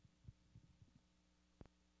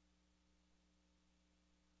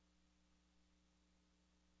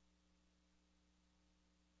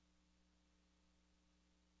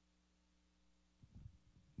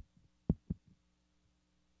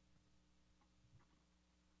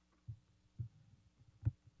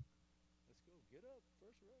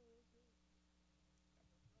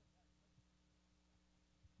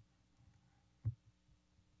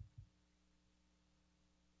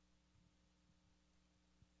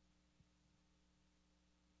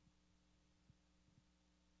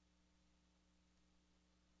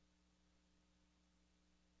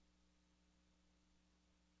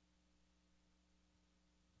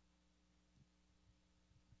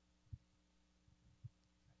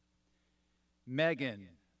 Megan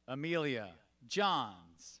Amelia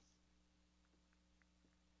Johns.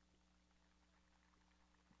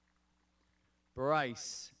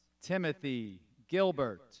 Bryce Timothy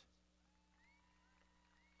Gilbert.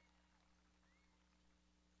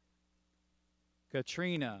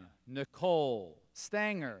 Katrina Nicole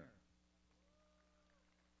Stanger.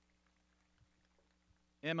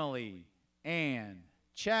 Emily Ann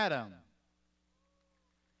Chatham.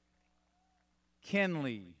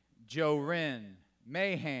 Kinley Jorin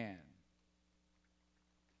Mahan.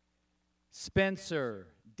 Spencer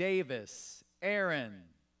Davis Aaron.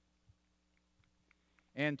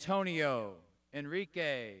 Antonio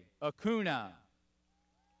Enrique Acuna.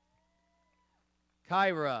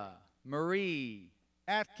 Kyra Marie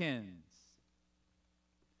Atkins.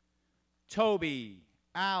 Toby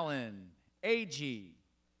Allen Agee.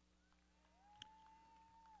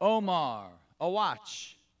 Omar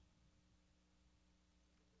Awach.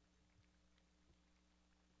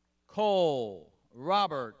 Cole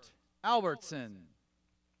Robert Albertson.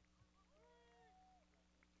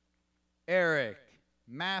 Eric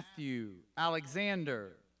Matthew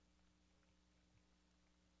Alexander.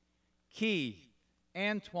 Keith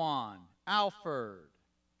Antoine Alford.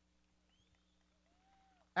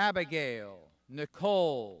 Abigail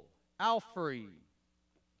Nicole Alfrey.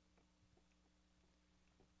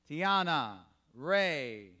 Tiana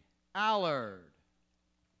Ray Allard.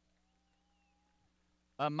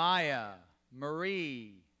 Amaya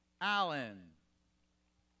Marie Allen.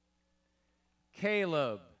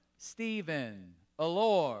 Caleb Stephen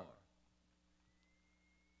Allure.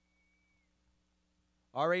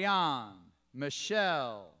 Ariane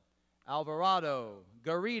Michelle Alvarado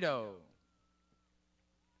Garrido.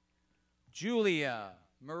 Julia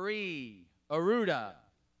Marie Aruda.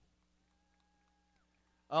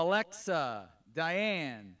 Alexa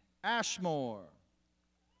Diane Ashmore.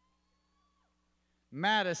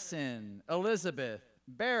 Madison Elizabeth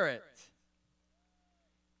Barrett.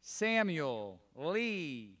 Samuel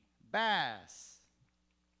Lee Bass,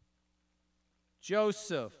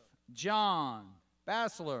 Joseph John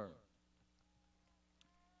Bassler,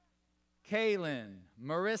 Kaylin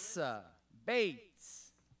Marissa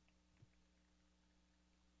Bates,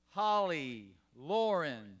 Holly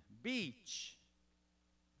Lauren Beach,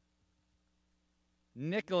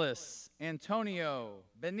 Nicholas Antonio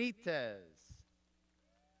Benitez,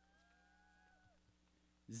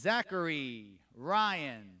 Zachary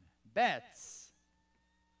Ryan Betts,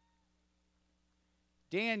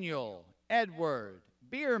 Daniel Edward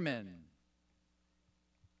Bierman,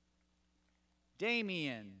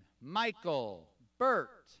 Damian Michael Burt,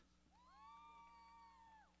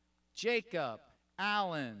 Jacob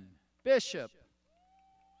Allen Bishop,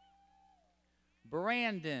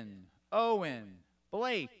 Brandon Owen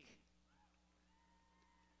Blake,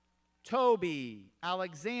 Toby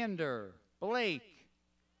Alexander Blake,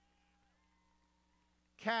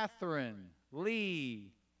 Catherine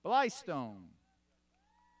Lee Blystone,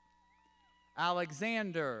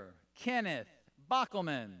 Alexander Kenneth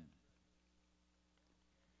Bockelman,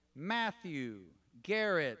 Matthew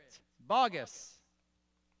Garrett Bogus,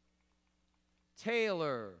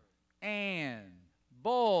 Taylor Ann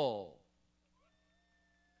Bull,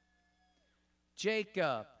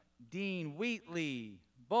 Jacob Dean Wheatley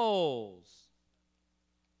Bowles,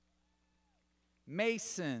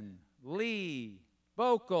 Mason Lee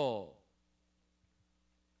Bokel,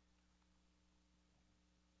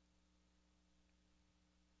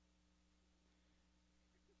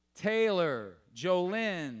 Taylor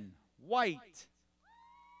Jolynn White,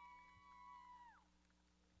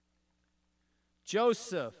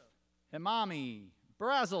 Joseph Himami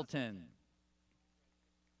Brazelton,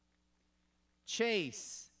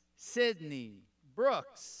 Chase Sidney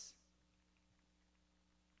Brooks,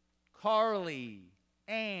 Carly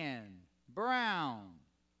Ann Brown,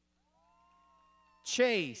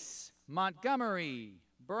 Chase Montgomery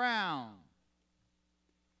Brown,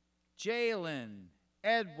 Jalen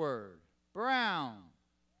Edward Brown,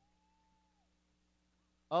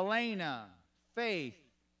 Elena Faith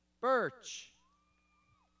Birch,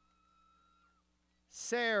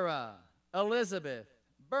 Sarah Elizabeth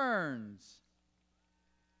Burns,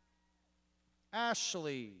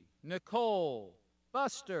 Ashley Nicole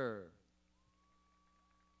Buster,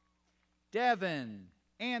 Devin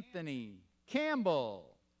Anthony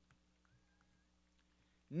Campbell,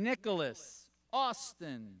 Nicholas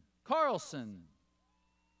Austin Carlson,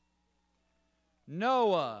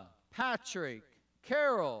 Noah Patrick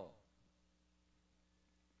Carroll,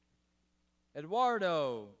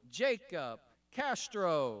 Eduardo Jacob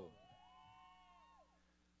Castro,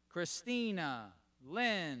 Christina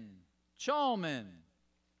Lynn Chalman,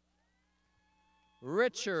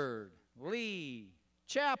 Richard Lee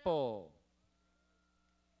Chappell,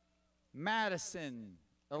 Madison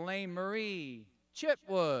Elaine Marie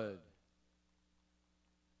Chipwood,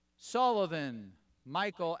 Sullivan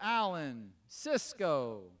Michael Allen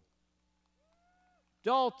Cisco,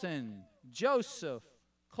 Dalton Joseph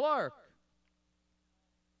Clark,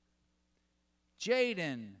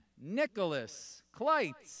 Jaden Nicholas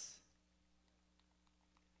Kleitz,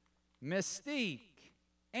 Mystique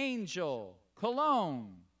Angel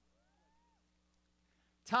Cologne,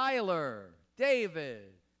 Tyler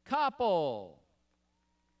David Koppel,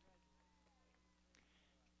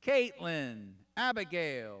 Caitlin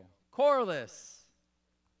Abigail Corliss,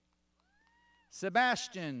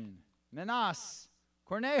 Sebastian Menas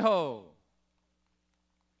Cornejo,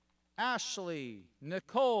 Ashley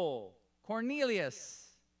Nicole Cornelius,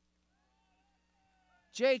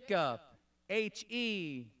 Jacob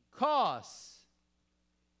H.E. Koss,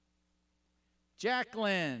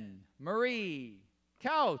 Jacqueline Marie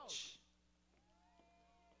Couch,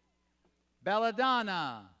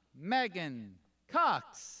 Belladonna Megan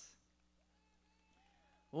Cox,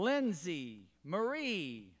 Lindsay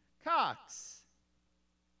Marie Cox,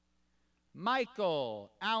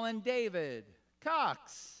 Michael Allen David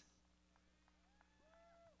Cox,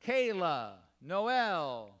 Kayla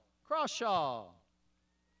Noel Crawshaw,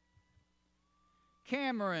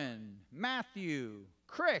 Cameron Matthew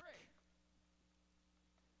Crick,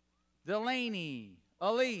 Delaney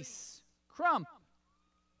Elise Crump,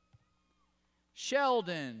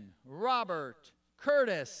 Sheldon Robert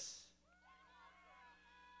Curtis,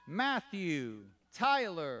 Matthew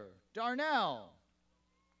Tyler Darnell,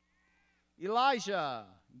 Elijah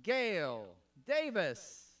Gale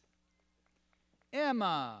Davis,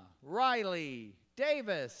 Emma Riley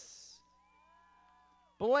Davis,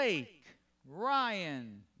 Blake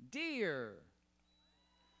Ryan Deere,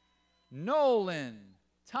 Nolan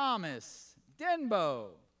Thomas Denbo,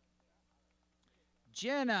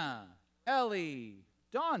 Jenna Ellie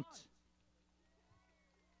Daunt.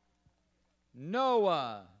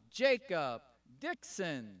 Noah Jacob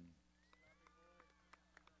Dixon.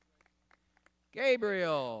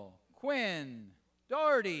 Gabriel Quinn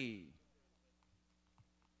Doherty.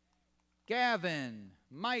 Gavin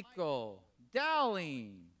Michael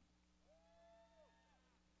Dowling.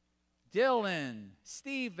 Dylan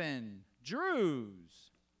Stephen Drews.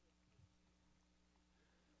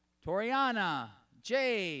 Toriana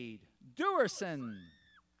Jade Dewerson.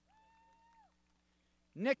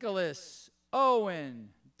 Nicholas Owen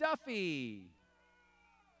Duffy.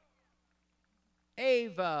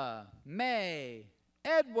 Ava May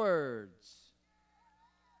Edwards.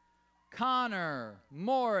 Connor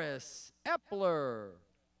Morris Epler.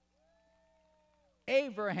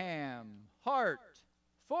 Abraham Hart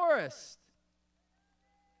Forrest.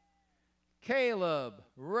 Caleb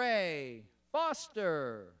Ray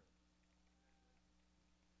Foster.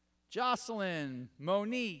 Jocelyn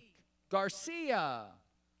Monique Garcia.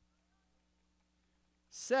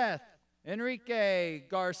 Seth Enrique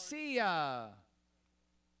Garcia.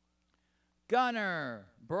 Gunnar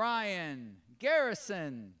Brian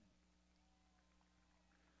Garrison.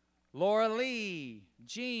 Laura Lee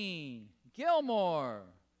Jean Gilmore.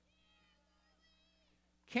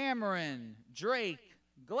 Cameron Drake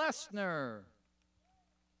Glessner.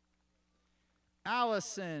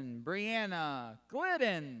 Allison Brianna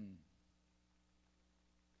Glidden.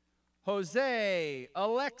 Jose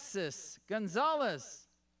Alexis Gonzalez.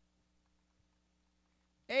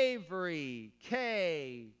 Avery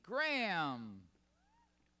K. Graham.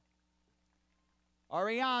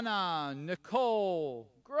 Ariana Nicole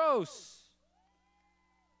Gross.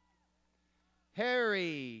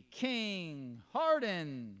 Harry King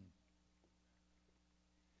Harden.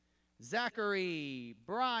 Zachary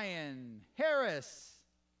Brian Harris.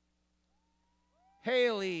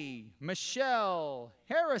 Haley Michelle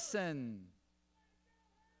Harrison.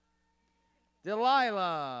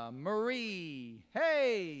 Delilah Marie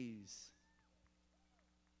Hayes.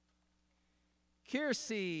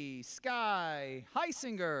 Kiersey Sky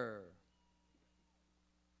Heisinger.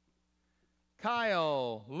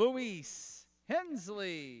 Kyle Luis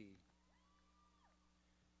Hensley.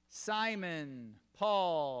 Simon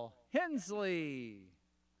Paul Hensley.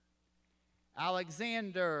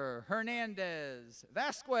 Alexander Hernandez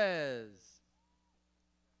Vasquez.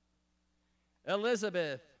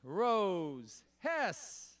 Elizabeth Rose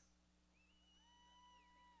Hess.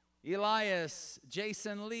 Elias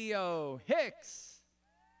Jason Leo Hicks.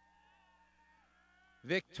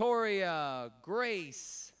 Victoria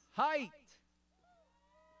Grace Height.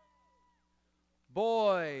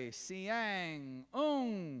 Boy Siang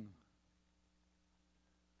Ung.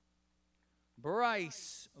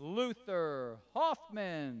 Bryce Luther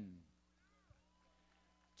Hoffman.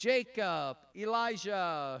 Jacob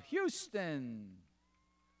Elijah Houston.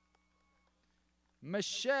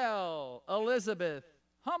 Michelle Elizabeth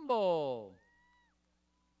Humble.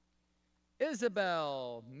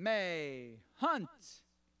 Isabel May Hunt.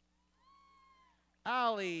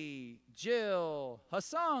 Ali Jill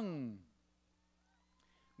Hassung.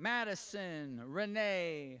 Madison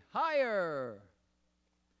Renee Heyer.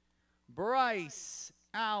 Bryce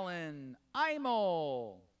Allen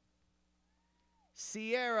Imel.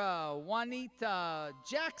 Sierra Juanita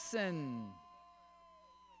Jackson.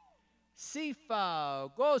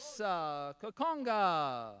 Sifa Gosa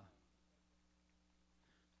Kakonga.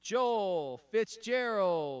 Joel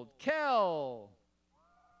Fitzgerald Kell.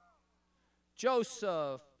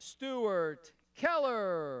 Joseph Stewart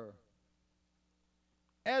Keller.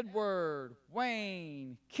 Edward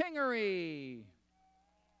Wayne Kingery.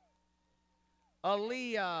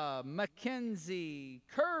 Aaliyah Mackenzie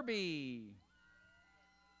Kirby.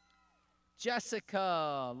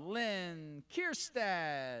 Jessica Lynn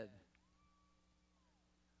Kierstad.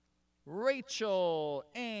 Rachel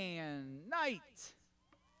Ann Knight.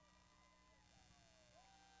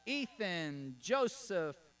 Ethan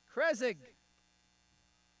Joseph Kresig.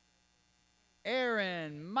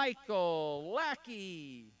 Aaron Michael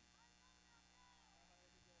Lackey.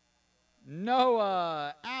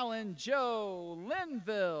 Noah Allen Joe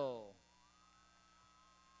Linville.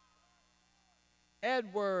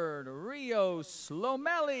 Edward Rios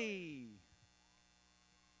Lomelli.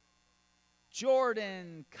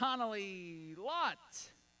 Jordan Connolly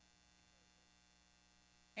Lott.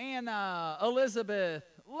 Anna Elizabeth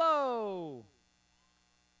Lowe.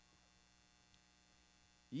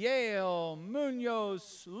 Yale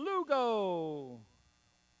Munoz Lugo.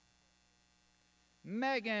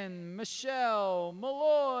 Megan Michelle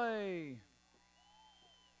Malloy.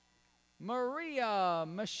 Maria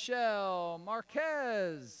Michelle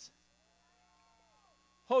Marquez.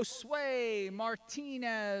 Josue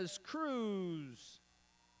Martinez Cruz.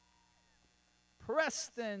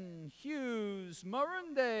 Preston Hughes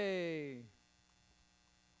Marunde.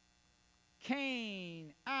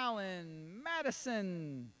 Kane Allen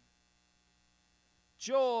Madison.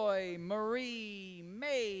 Joy Marie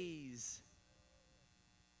Mays.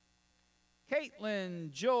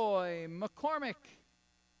 Caitlin Joy McCormick.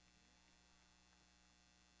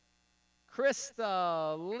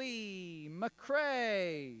 Krista Lee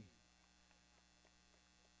McCrae.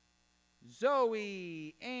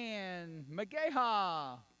 Zoe Ann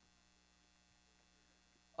Mageha.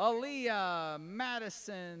 Aaliyah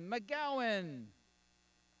Madison McGowan.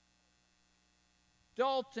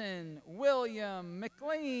 Dalton William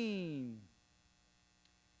McLean.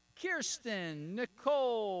 Kirsten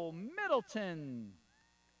Nicole Middleton.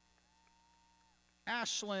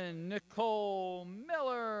 Ashlyn Nicole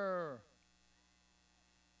Miller.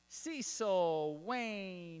 Cecil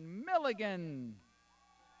Wayne Milligan.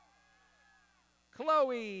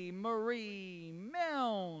 Chloe Marie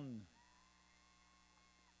Milne.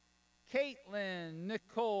 Caitlin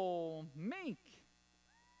Nicole Mink.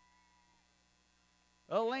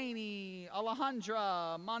 Eleni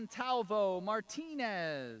Alejandra Montalvo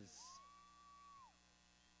Martinez.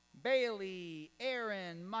 Bailey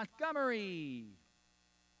Aaron Montgomery.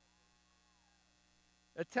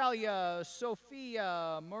 Italia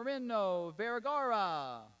Sofia Moreno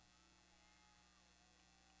Vergara.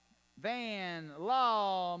 Van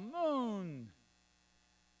Law Moon.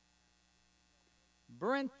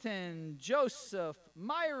 Brenton Joseph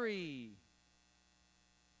Myrie.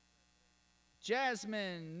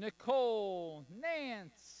 Jasmine Nicole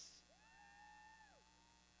Nance.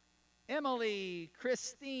 Emily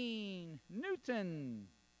Christine Newton.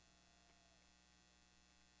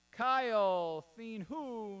 Kyle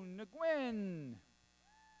Thinhu Nguyen.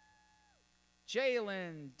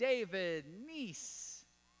 Jalen David Neese.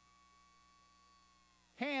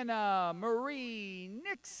 Hannah Marie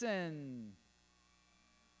Nixon.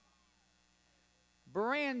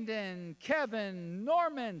 Brandon Kevin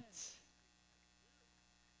Normant.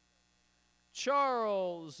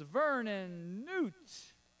 Charles Vernon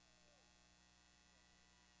Newt.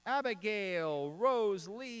 Abigail Rose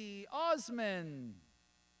Lee Osman.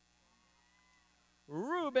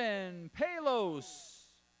 Ruben Palos.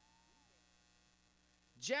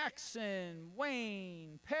 Jackson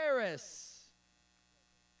Wayne Paris.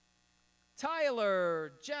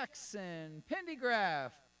 Tyler Jackson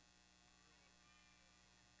Pendergraft.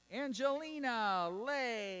 Angelina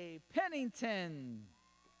Leigh Pennington.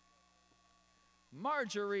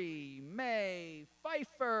 Marjorie May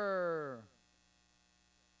Pfeiffer.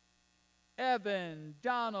 Evan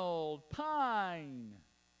Donald Pine.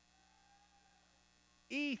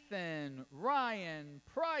 Ethan Ryan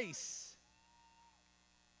Price.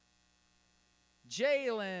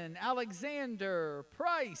 Jalen Alexander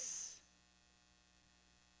Price.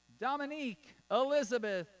 Dominique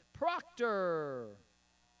Elizabeth Proctor.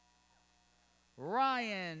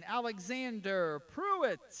 Ryan Alexander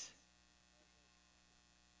Pruitt.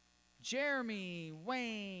 Jeremy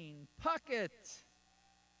Wayne Puckett.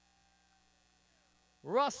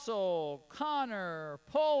 Russell Connor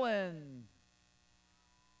Pullen.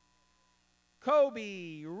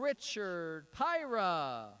 Kobe Richard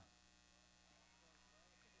Pyra.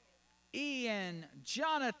 Ian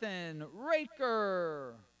Jonathan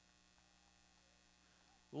Raker.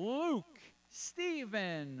 Luke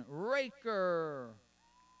Stephen Raker.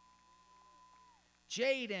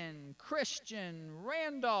 Jaden Christian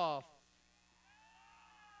Randolph.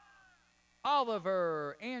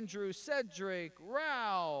 Oliver Andrew Cedric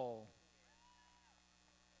Rao.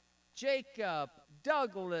 Jacob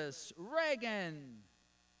Douglas Reagan.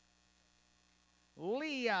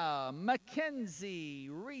 Leah Mackenzie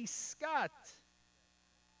Reese Scott.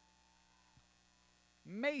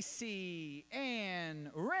 Macy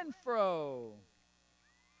Ann Renfro.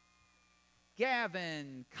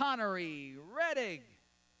 Gavin Connery Reddig.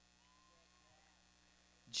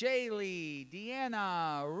 Jaylee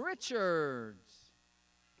Deanna Richards.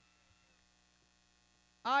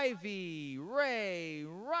 Ivy Ray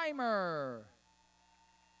Reimer.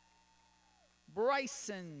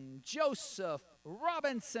 Bryson Joseph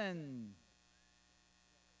Robinson.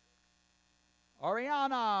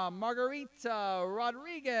 Ariana Margarita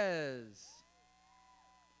Rodriguez.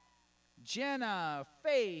 Jenna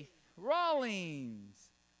Faith Rawlings.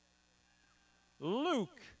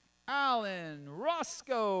 Luke Allen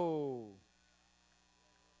Roscoe.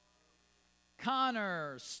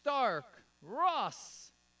 Connor Stark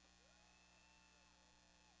Ross.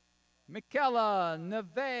 Michaela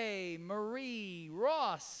Neve Marie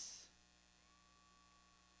Ross,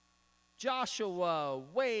 Joshua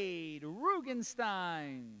Wade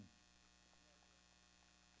Rugenstein,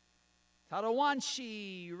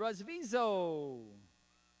 Tadawanshi Razvizo,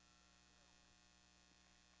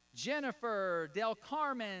 Jennifer Del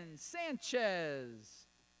Carmen Sanchez,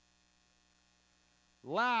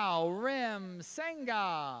 Lau Rim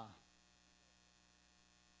Senga,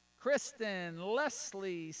 Kristen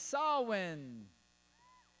Leslie Sawin,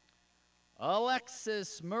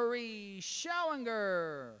 Alexis Marie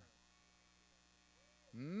Schauinger,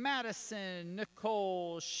 Madison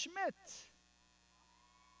Nicole Schmidt,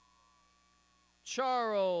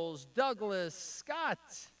 Charles Douglas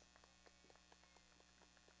Scott,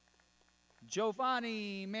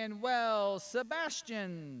 Giovanni Manuel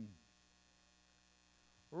Sebastian,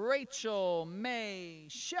 Rachel May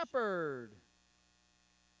Shepard,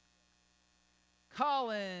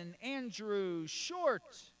 Colin Andrew Short,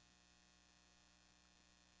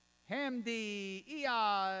 Hamdi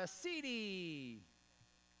Ia Sidi,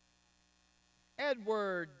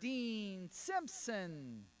 Edward Dean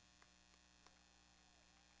Simpson,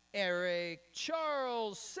 Eric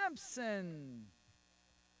Charles Simpson,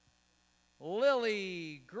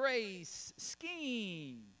 Lily Grace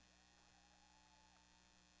Skeen,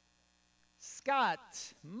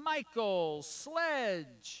 Scott Michael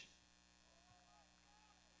Sledge,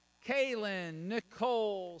 Kaylin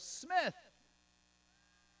Nicole Smith,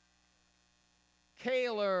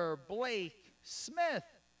 Kaylor Blake Smith,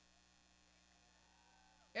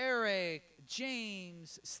 Eric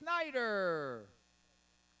James Snyder,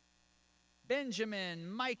 Benjamin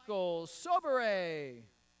Michael Sobere,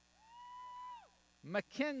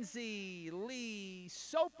 Mackenzie Lee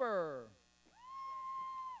Soper,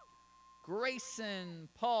 Grayson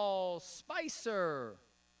Paul Spicer,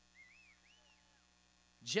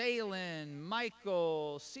 Jalen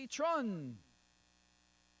Michael Citron,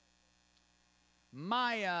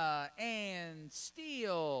 Maya Ann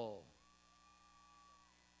Steele,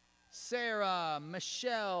 Sarah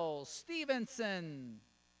Michelle Stevenson,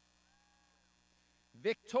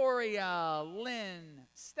 Victoria Lynn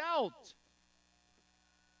Stout,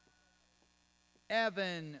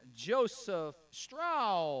 Evan Joseph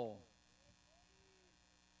Strahl,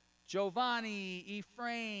 Giovanni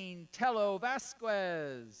Efrain Tello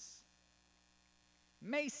Vasquez,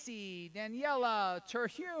 Macy Daniela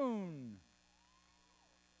Terhune,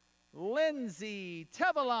 Lindsay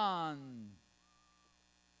Tevelon,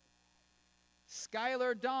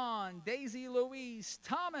 Skylar Dawn Daisy Louise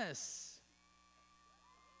Thomas,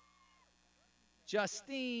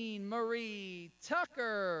 Justine Marie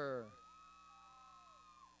Tucker,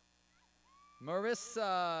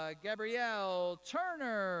 Marissa Gabrielle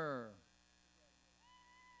Turner,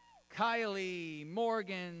 Kylie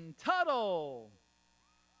Morgan Tuttle,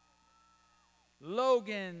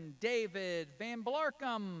 Logan David Van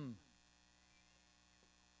Blarkum,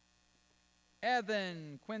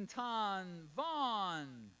 Evan Quinton Vaughn,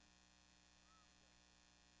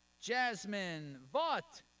 Jasmine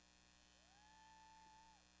Vaught,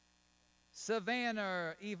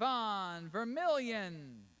 Savannah Yvonne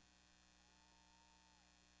Vermillion,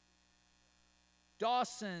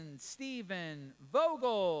 Dawson Stephen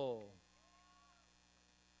Vogel,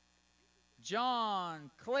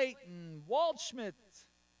 John Clayton Waldschmidt,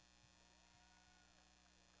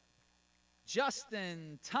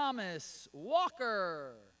 Justin Thomas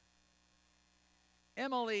Walker,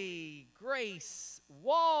 Emily Grace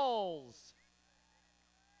Walls,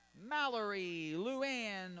 Mallory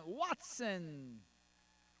Luann Watson,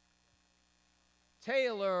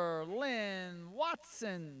 Taylor Lynn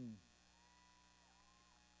Watson,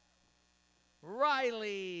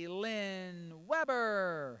 Riley Lynn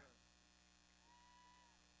Weber,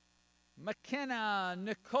 McKenna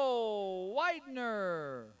Nicole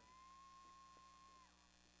Widener,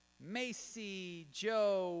 Macy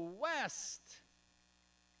Joe West,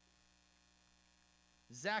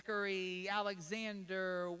 Zachary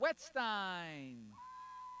Alexander Wetstein,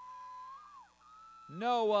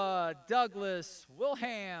 Noah Douglas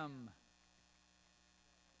Wilham,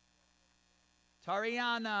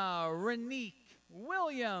 Tariana Renique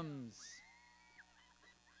Williams,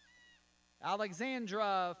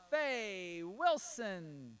 Alexandra Faye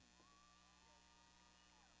Wilson,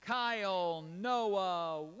 Kyle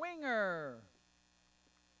Noah Winger,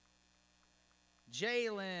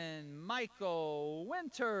 Jalen Michael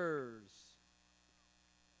Winters,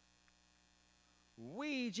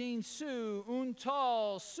 Wee Jin Sue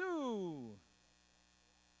Untal Sue,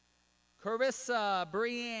 Carissa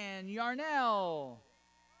Brianne Yarnell,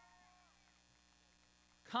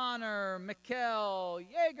 Connor Mikkel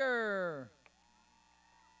Yeager.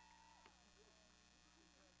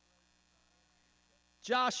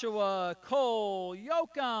 Joshua Cole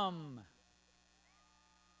Yoakum.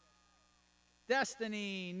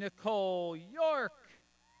 Destiny Nicole York.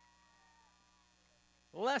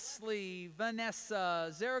 Leslie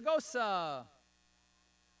Vanessa Zaragoza.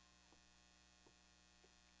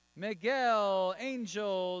 Miguel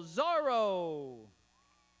Angel Zorro.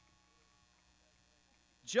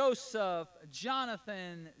 Joseph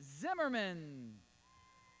Jonathan Zimmerman.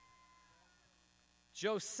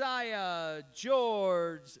 Josiah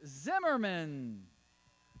George Zimmerman.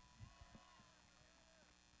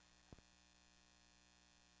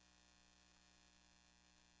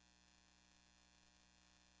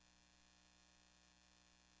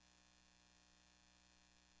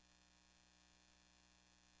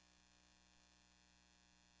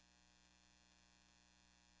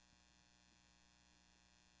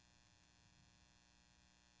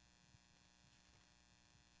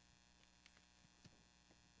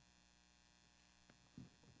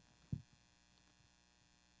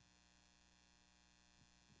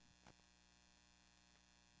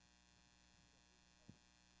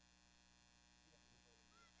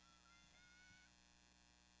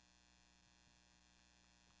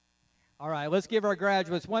 All right, let's give our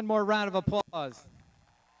graduates one more round of applause.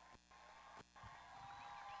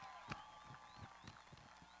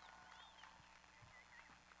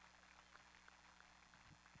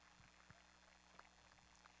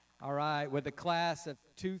 All right, with the class of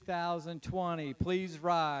 2020, please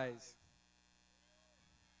rise.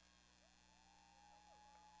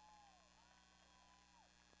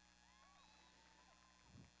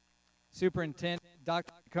 Superintendent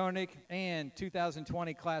Dr. Koenig and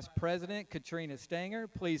 2020 class president Katrina Stanger,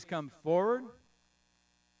 please come forward.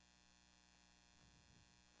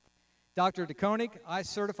 Dr. DeKoenig, I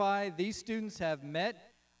certify these students have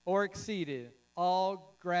met or exceeded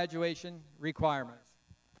all graduation requirements.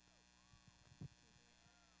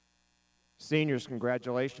 Seniors,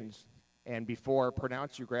 congratulations. And before I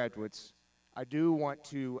pronounce you graduates, I do want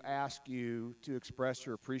to ask you to express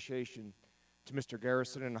your appreciation to Mr.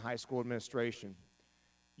 Garrison and the high school administration.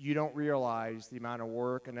 You don't realize the amount of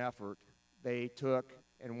work and effort they took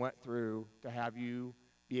and went through to have you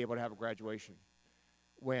be able to have a graduation.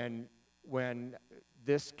 When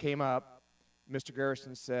this came up, Mr.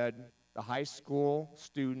 Garrison said the high school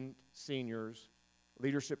student seniors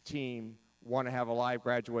leadership team want to have a live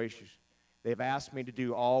graduation. They've asked me to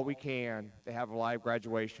do all we can to have a live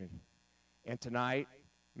graduation. And tonight,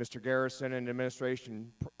 Mr. Garrison and the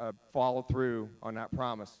administration followed through on that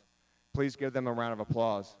promise. Please give them a round of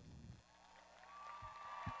applause.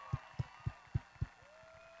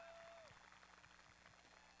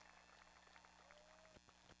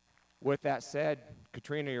 With that said,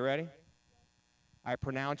 Katrina, you ready? I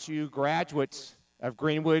pronounce you graduates of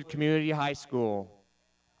Greenwood Community High School.